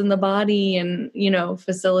points in the body and,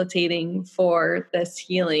 facilitating for this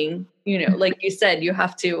healing. Like you said, you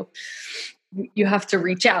have to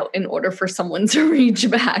reach out in order for someone to reach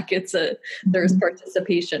back. There's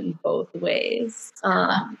participation both ways,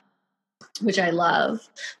 which I love.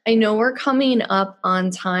 I know we're coming up on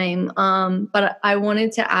time, but I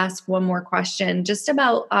wanted to ask one more question just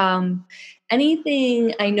about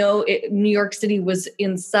anything. I know New York City was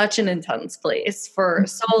in such an intense place for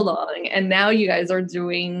so long, and now you guys are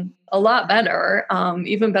doing a lot better,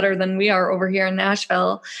 even better than we are over here in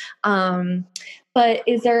Nashville. But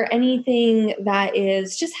is there anything that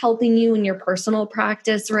is just helping you in your personal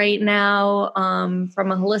practice right now,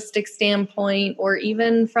 from a holistic standpoint, or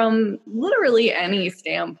even from literally any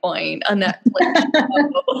standpoint, a Netflix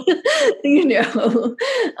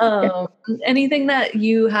show, anything that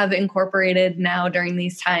you have incorporated now during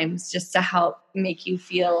these times just to help make you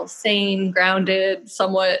feel sane, grounded,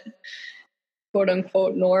 somewhat quote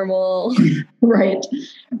unquote normal? Right.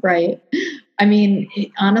 I mean,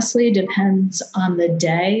 it honestly depends on the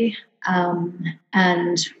day.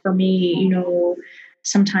 And for me,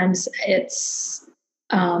 sometimes it's,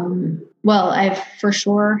 I for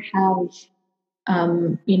sure have,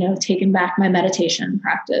 taken back my meditation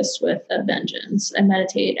practice with a vengeance. I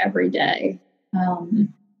meditate every day. And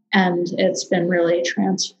it's been really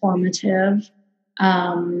transformative.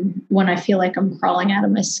 When I feel like I'm crawling out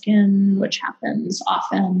of my skin, which happens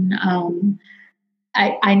often,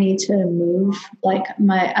 I need to move.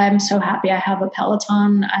 I'm so happy I have a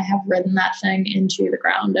Peloton. I have ridden that thing into the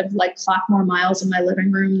ground. I've like clocked more miles in my living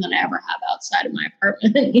room than I ever have outside of my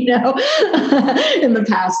apartment, in the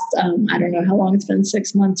past, I don't know how long it's been,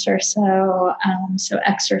 6 months or so. So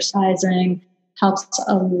exercising helps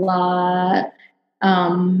a lot.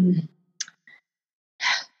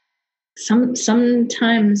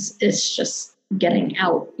 Sometimes it's just getting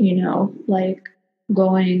out, like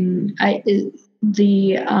going,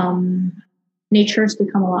 nature has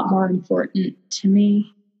become a lot more important to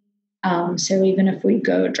me. So even if we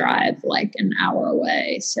go drive like an hour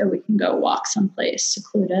away, so we can go walk someplace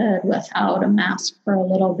secluded without a mask for a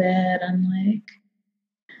little bit and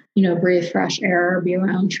breathe fresh air, be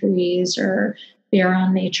around trees or be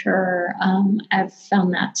around nature. I've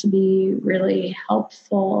found that to be really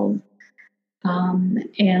helpful.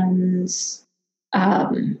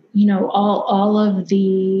 All of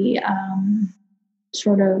the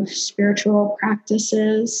sort of spiritual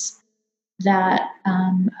practices that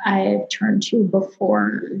I've turned to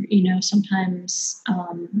before, sometimes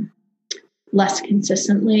less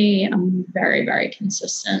consistently, I'm very, very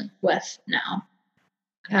consistent with now.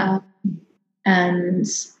 And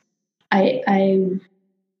I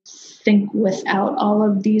think without all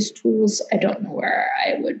of these tools, I don't know where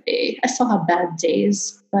I would be. I still have bad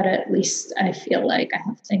days, but at least I feel like I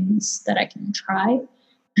have things that I can try.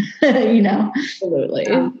 Absolutely.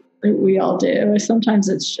 We all do. Sometimes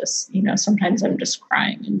it's just, sometimes I'm just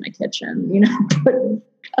crying in my kitchen, but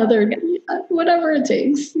whatever it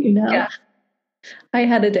takes, Yeah. I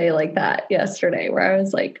had a day like that yesterday where I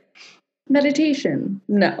was like, meditation,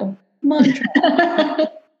 no.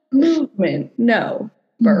 Mantra, movement, no.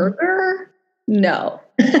 Burger, no.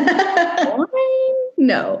 Wine,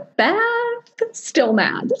 no. Bath, still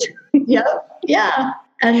mad. Yeah.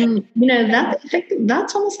 And I think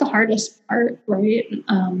that's almost the hardest part, right?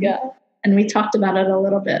 And we talked about it a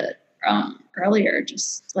little bit earlier,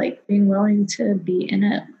 just like being willing to be in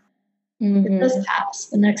it. It does pass.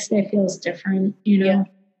 The next day feels different, Yeah.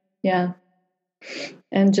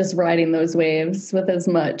 And just riding those waves with as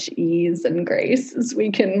much ease and grace as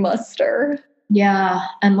we can muster. Yeah.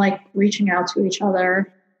 And like reaching out to each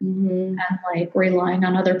other and like relying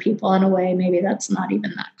on other people in a way maybe that's not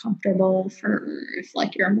even that comfortable for if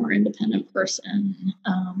like you're a more independent person,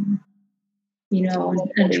 and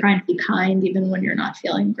trying to be kind even when you're not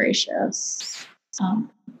feeling gracious.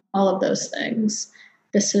 All of those things.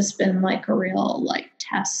 This has been like a real like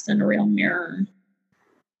test and a real mirror.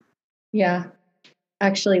 Yeah.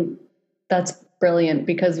 Actually, that's brilliant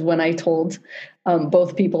because when I told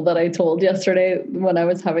both people that I told yesterday when I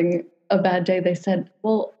was having a bad day, they said,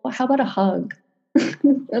 well, how about a hug?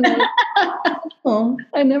 And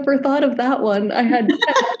I never thought of that one. I had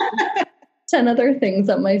 10 other things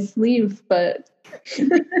up my sleeve, but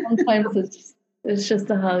sometimes it's just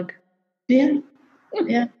a hug. Yeah.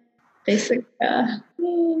 Basic,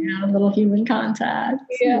 little human contact.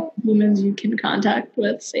 Yeah. Humans you can contact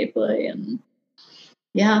with safely. And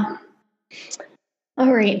yeah.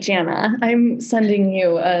 All right, Jana, I'm sending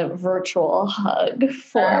you a virtual hug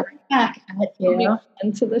for back at you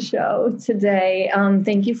into the show today.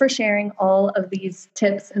 Thank you for sharing all of these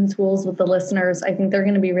tips and tools with the listeners. I think they're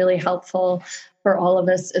going to be really helpful for all of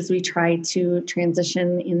us as we try to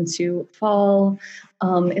transition into fall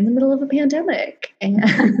in the middle of a pandemic and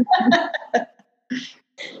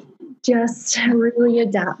just really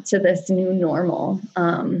adapt to this new normal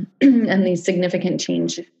and these significant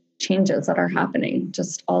changes that are happening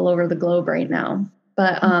just all over the globe right now.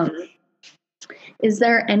 But is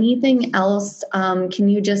there anything else? Can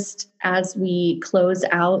you just, as we close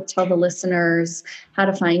out, tell the listeners how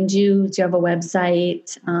to find you? Do you have a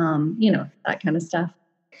website? That kind of stuff.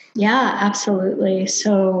 Yeah, absolutely.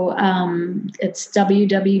 So it's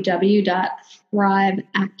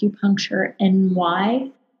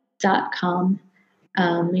www.thriveacupunctureny.com.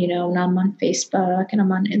 And I'm on Facebook and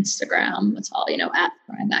I'm on Instagram. It's all, at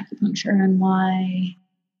Thrive Acupuncture NY.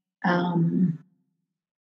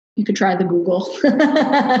 You could try the Google.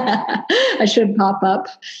 I should pop up.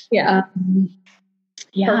 Yeah.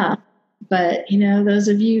 But, those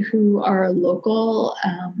of you who are local,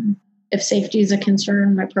 if safety is a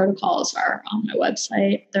concern, my protocols are on my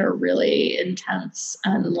website. They're really intense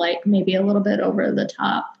and like maybe a little bit over the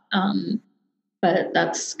top. But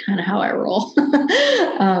that's kind of how I roll.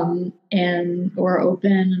 And we're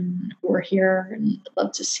open and we're here and I'd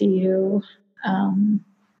love to see you.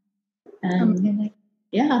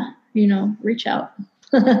 Reach out.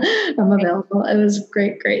 I'm available. It was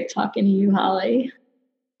great talking to you, Holly.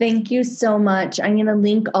 Thank you so much. I'm going to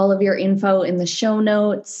link all of your info in the show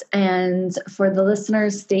notes. And for the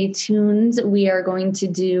listeners, stay tuned. We are going to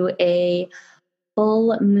do a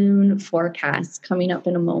full moon forecast coming up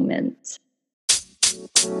in a moment.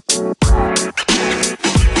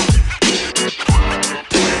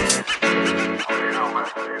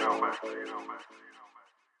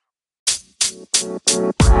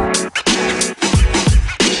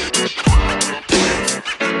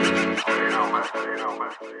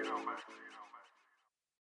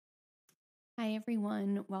 Hi,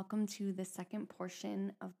 everyone. Welcome to the second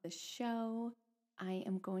portion of the show. I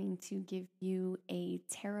am going to give you a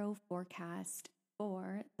tarot forecast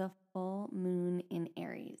for the full moon in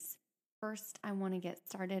Aries. First, I want to get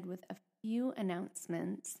started with a few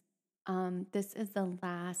announcements. This is the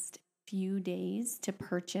last few days to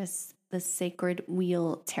purchase the Sacred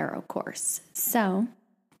Wheel Tarot course. So,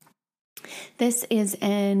 this is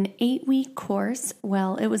an 8-week course.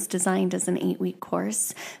 Well, it was designed as an 8-week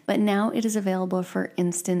course, but now it is available for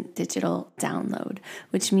instant digital download,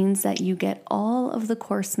 which means that you get all of the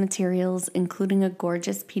course materials, including a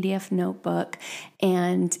gorgeous PDF notebook,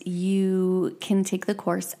 and you you can take the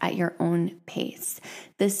course at your own pace.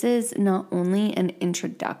 This is not only an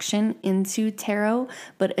introduction into tarot,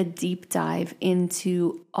 but a deep dive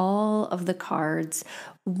into all of the cards,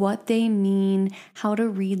 what they mean, how to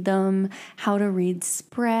read them, how to read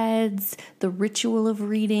spreads, the ritual of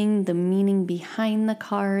reading, the meaning behind the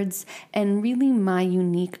cards, and really my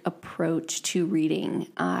unique approach to reading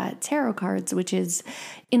tarot cards, which is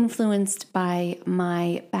influenced by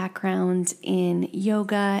my background in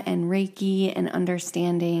yoga and Reiki and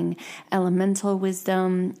understanding elemental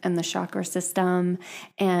wisdom and the chakra system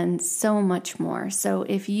and so much more. So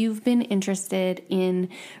if you've been interested in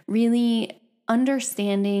really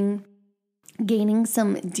understanding, gaining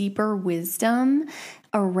some deeper wisdom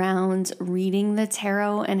around reading the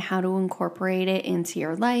tarot and how to incorporate it into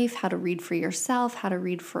your life, how to read for yourself, how to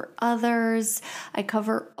read for others. I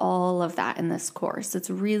cover all of that in this course. It's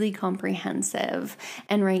really comprehensive.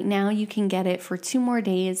 And right now you can get it for 2 more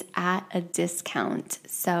days at a discount.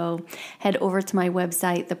 So head over to my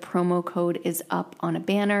website. The promo code is up on a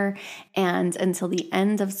banner. And until the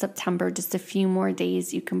end of September, just a few more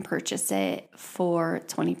days, you can purchase it for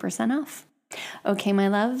 20% off. Okay, my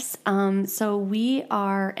loves. So we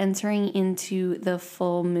are entering into the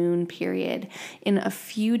full moon period. In a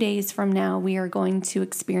few days from now, we are going to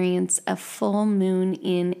experience a full moon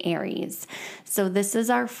in Aries. So this is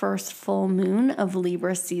our first full moon of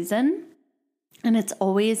Libra season, and it's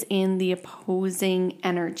always in the opposing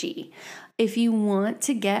energy. If you want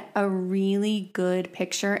to get a really good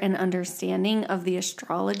picture and understanding of the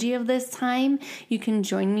astrology of this time, you can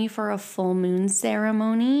join me for a full moon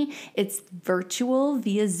ceremony. It's virtual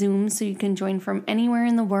via Zoom, so you can join from anywhere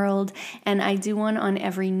in the world. And I do one on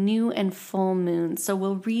every new and full moon. So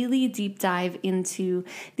we'll really deep dive into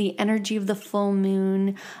the energy of the full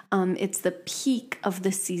moon. It's the peak of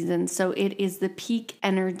the season. So it is the peak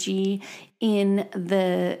energy in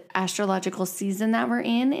the astrological season that we're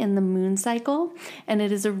in the moon cycle. And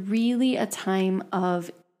it is really a time of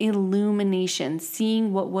illumination,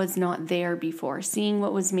 seeing what was not there before, seeing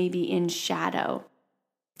what was maybe in shadow.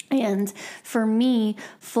 And for me,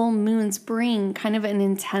 full moons bring kind of an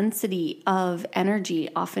intensity of energy.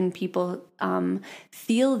 Often people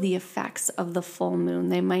feel the effects of the full moon.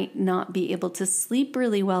 They might not be able to sleep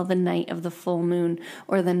really well the night of the full moon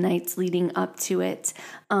or the nights leading up to it.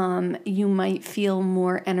 You might feel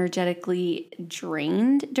more energetically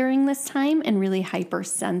drained during this time and really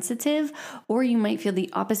hypersensitive, or you might feel the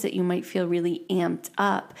opposite. You might feel really amped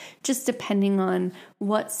up, just depending on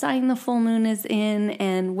what sign the full moon is in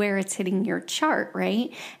and where it's hitting your chart,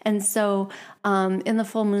 right? And so in the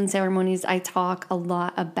full moon ceremonies, I talk a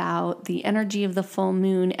lot about the energy of the full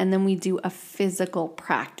moon, and then we do a physical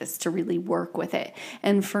practice to really work with it.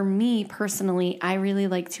 And for me personally, I really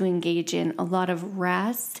like to engage in a lot of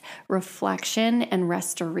rest, reflection, and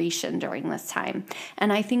restoration during this time.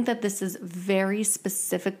 And I think that this is very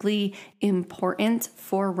specifically important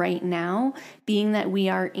for right now, being that we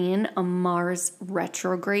are in a Mars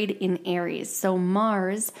retrograde in Aries. So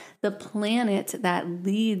Mars, the planet that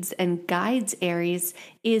leads and guides Aries,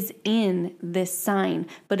 is in this sign,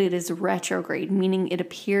 but it is retrograde, meaning it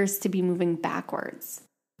appears to be moving backwards.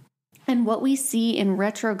 And what we see in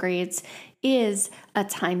retrogrades is a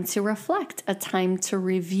time to reflect, a time to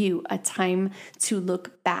review, a time to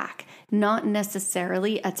look back, not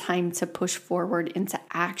necessarily a time to push forward into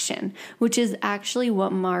action, which is actually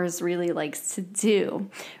what Mars really likes to do,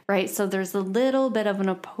 right? So there's a little bit of an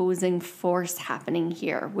opposing force happening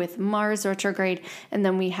here with Mars retrograde, and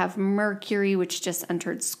then we have Mercury, which just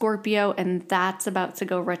entered Scorpio, and that's about to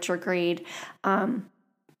go retrograde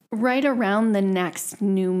right around the next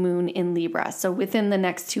new moon in Libra. So within the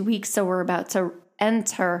next 2 weeks, so we're about to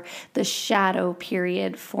enter the shadow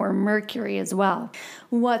period for Mercury as well.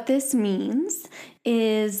 What this means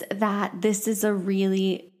is that this is a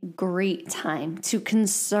really great time to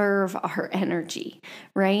conserve our energy,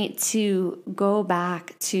 right? To go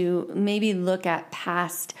back to maybe look at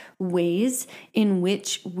past ways in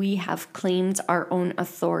which we have claimed our own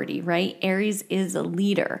authority, right? Aries is a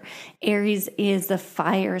leader. Aries is the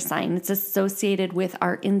fire sign. It's associated with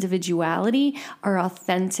our individuality, our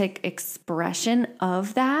authentic expression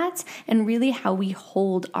of that, and really how we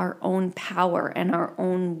hold our own power and our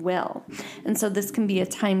own will. And so this can be a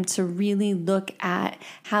time to really look at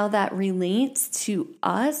how that relates to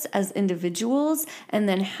us as individuals, and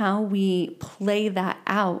then how we play that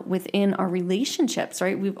out within our relationships,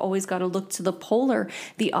 right? We've always got to look to the polar,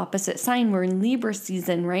 the opposite sign. We're in Libra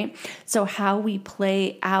season, right? So how we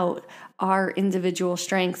play out our individual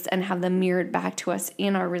strengths and have them mirrored back to us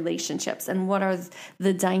in our relationships, and what are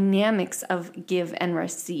the dynamics of give and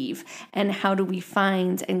receive, and how do we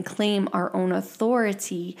find and claim our own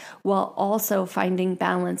authority while also finding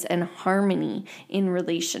balance and harmony in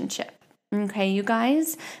relationship. Okay, you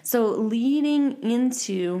guys? So leading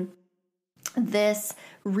into this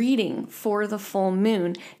reading for the full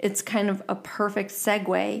moon, it's kind of a perfect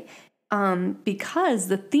segue because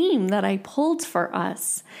the theme that I pulled for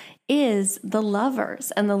us is the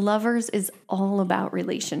Lovers, and the Lovers is all about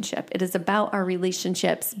relationship. It is about our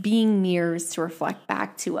relationships being mirrors to reflect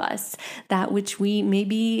back to us that which we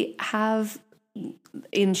maybe have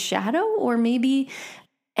in shadow, or maybe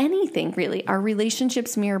anything really. Our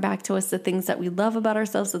relationships mirror back to us the things that we love about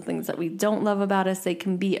ourselves, the things that we don't love about us. They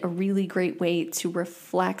can be a really great way to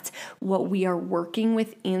reflect what we are working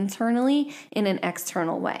with internally in an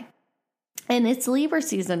external way. And it's Libra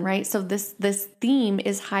season, right? So this theme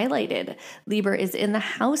is highlighted. Libra is in the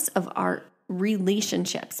house of our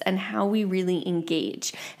relationships and how we really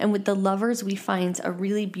engage. And with the Lovers, we find a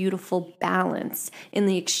really beautiful balance in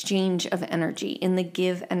the exchange of energy, in the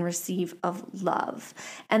give and receive of love.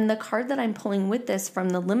 And the card that I'm pulling with this from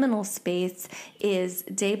the liminal space is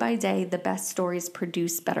day by day, the best stories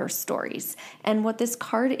produce better stories. And what this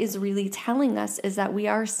card is really telling us is that we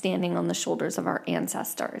are standing on the shoulders of our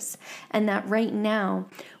ancestors, and that right now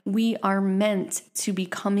we are meant to be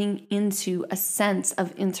coming into a sense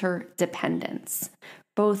of interdependence,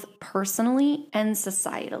 both personally and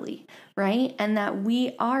societally, right? And that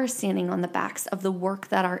we are standing on the backs of the work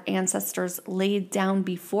that our ancestors laid down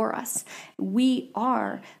before us. We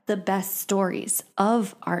are the best stories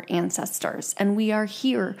of our ancestors, and we are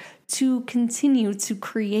here to continue to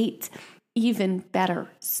create even better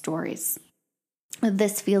stories.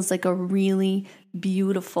 This feels like a really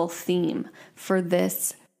beautiful theme for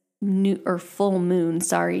this full moon,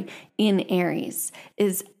 in Aries,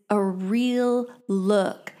 is a real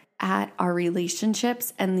look at our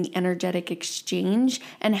relationships and the energetic exchange,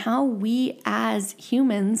 and how we as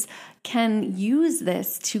humans can use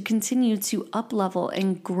this to continue to up-level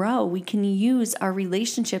and grow. We can use our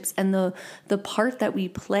relationships and the part that we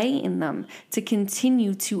play in them to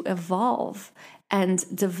continue to evolve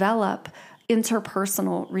and develop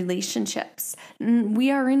interpersonal relationships.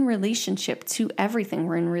 We are in relationship to everything.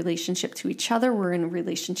 We're in relationship to each other. We're in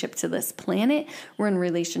relationship to this planet. We're in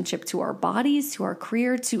relationship to our bodies, to our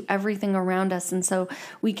career, to everything around us. And so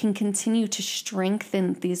we can continue to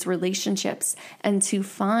strengthen these relationships and to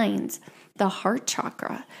find the heart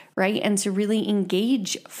chakra, right? And to really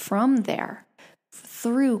engage from there,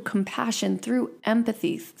 through compassion, through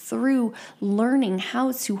empathy, through learning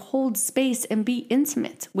how to hold space and be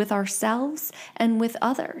intimate with ourselves and with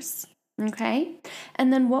others. Okay?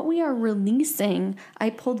 And then what we are releasing, I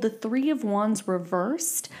pulled the Three of Wands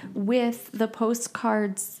reversed with the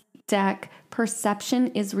postcards deck, Perception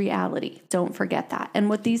is Reality. Don't forget that. And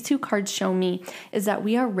what these two cards show me is that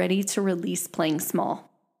we are ready to release playing small.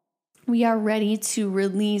 We are ready to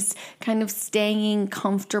release kind of staying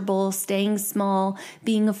comfortable, staying small,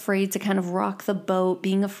 being afraid to kind of rock the boat,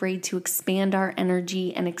 being afraid to expand our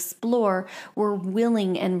energy and explore. We're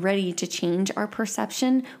willing and ready to change our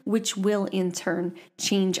perception, which will in turn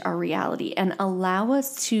change our reality and allow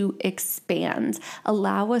us to expand,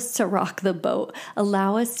 allow us to rock the boat,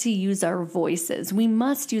 allow us to use our voices. We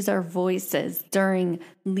must use our voices during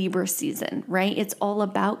Libra season, right? It's all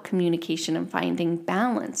about communication and finding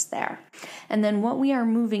balance there. And then what we are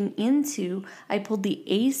moving into, I pulled the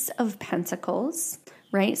Ace of Pentacles,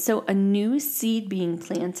 right? So a new seed being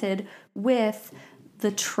planted with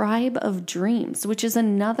the Tribe of Dreams, which is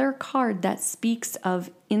another card that speaks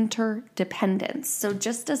of interdependence. So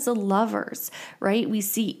just as the Lovers, right, we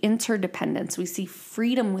see interdependence, we see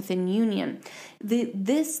freedom within union.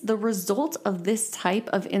 The result of this type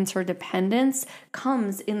of interdependence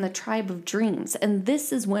comes in the Tribe of Dreams. And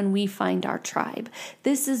this is when we find our tribe.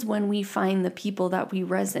 This is when we find the people that we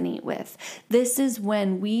resonate with. This is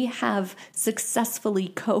when we have successfully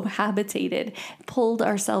cohabitated, pulled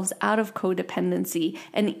ourselves out of codependency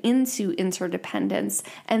and into interdependence.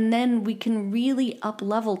 And then we can really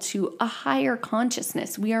up-level to a higher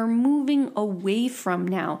consciousness. We are moving away from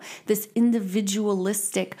now this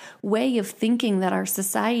individualistic way of thinking that our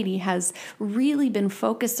society has really been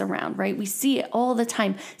focused around, right? We see it all the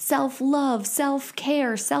time. Self-love,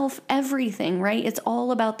 self-care, self-everything, right? It's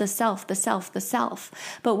all about the self, the self, the self.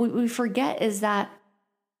 But what we forget is that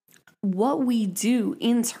what we do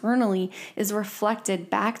internally is reflected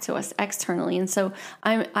back to us externally. And so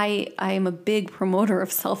I am a big promoter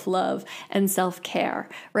of self-love and self-care,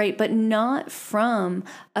 right? But not from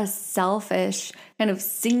a selfish kind of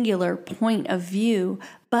singular point of view,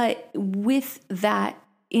 but with that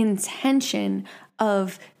intention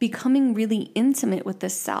of becoming really intimate with the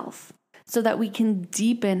self, so that we can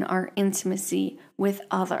deepen our intimacy with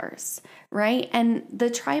others, right? And the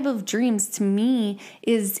tribe of dreams to me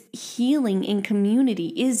is healing in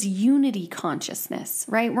community, is unity consciousness,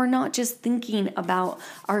 right? We're not just thinking about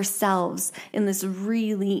ourselves in this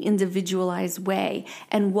really individualized way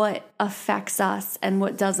and what affects us and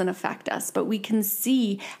what doesn't affect us, but we can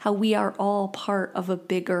see how we are all part of a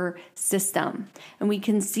bigger system. And we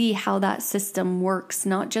can see how that system works,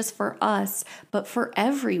 not just for us, but for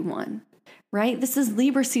everyone. Right? This is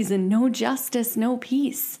Libra season. No justice, no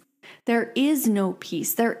peace. There is no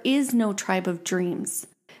peace. There is no tribe of dreams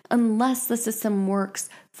unless the system works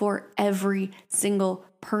for every single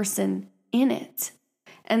person in it.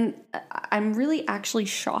 And I'm really actually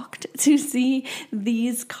shocked to see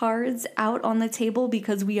these cards out on the table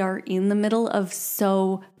because we are in the middle of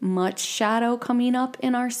so much shadow coming up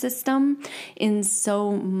in our system, in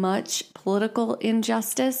so much political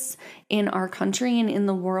injustice in our country and in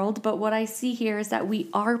the world. But what I see here is that we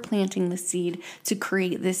are planting the seed to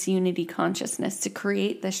create this unity consciousness, to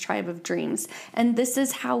create this tribe of dreams. And this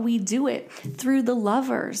is how we do it, through the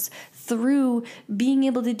lovers, through being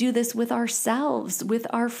able to do this with ourselves, with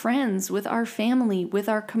our friends, with our family, with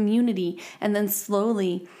our community. And then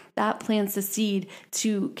slowly that plants a seed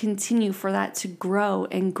to continue for that to grow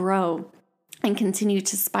and continue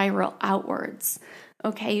to spiral outwards.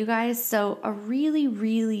 Okay, you guys, so a really,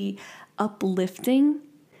 really uplifting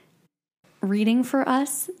reading for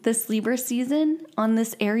us this Libra season on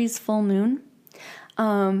this Aries full moon.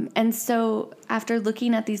 And so after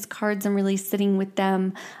looking at these cards and really sitting with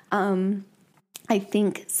them, I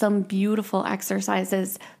think some beautiful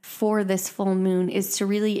exercises for this full moon is to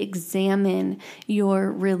really examine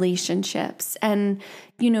your relationships and,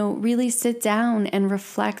 really sit down and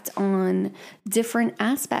reflect on different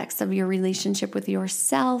aspects of your relationship with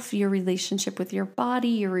yourself, your relationship with your body,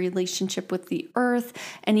 your relationship with the earth,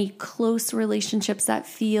 any close relationships that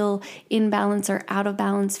feel in balance or out of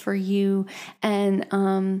balance for you, and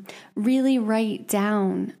really write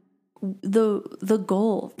down the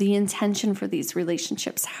goal, the intention for these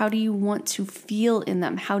relationships. How do you want to feel in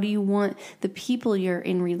them? How do you want the people you're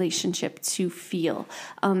in relationship to feel?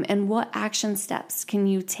 And what action steps can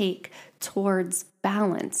you take towards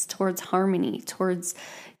balance, towards harmony, towards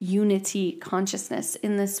unity consciousness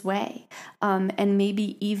in this way? And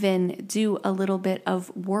maybe even do a little bit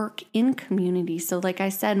of work in community. So like I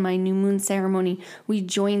said, my new moon ceremony, we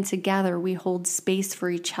join together, we hold space for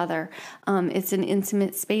each other. It's an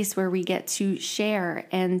intimate space where we get to share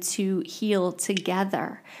and to heal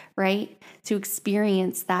together, right? To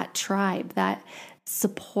experience that tribe, that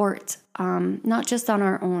support, not just on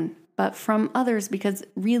our own, but from others, because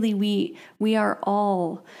really we are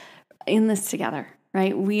all in this together,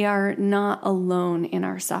 right? We are not alone in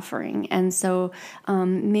our suffering. And so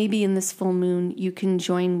maybe in this full moon, you can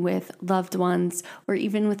join with loved ones or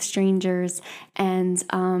even with strangers and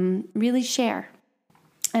really share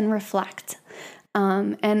and reflect.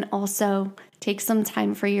 And also take some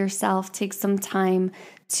time for yourself, take some time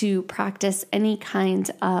to practice any kind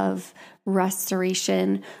of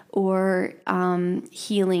restoration or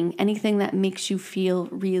healing, anything that makes you feel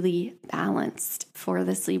really balanced for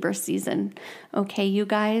this Libra season. Okay, you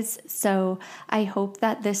guys, so I hope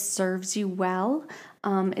that this serves you well.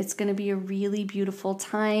 It's going to be a really beautiful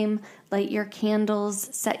time. Light your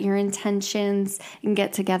candles, set your intentions, and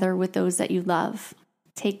get together with those that you love.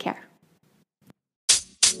 Take care.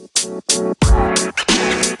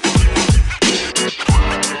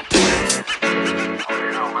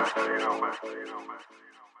 You know, man.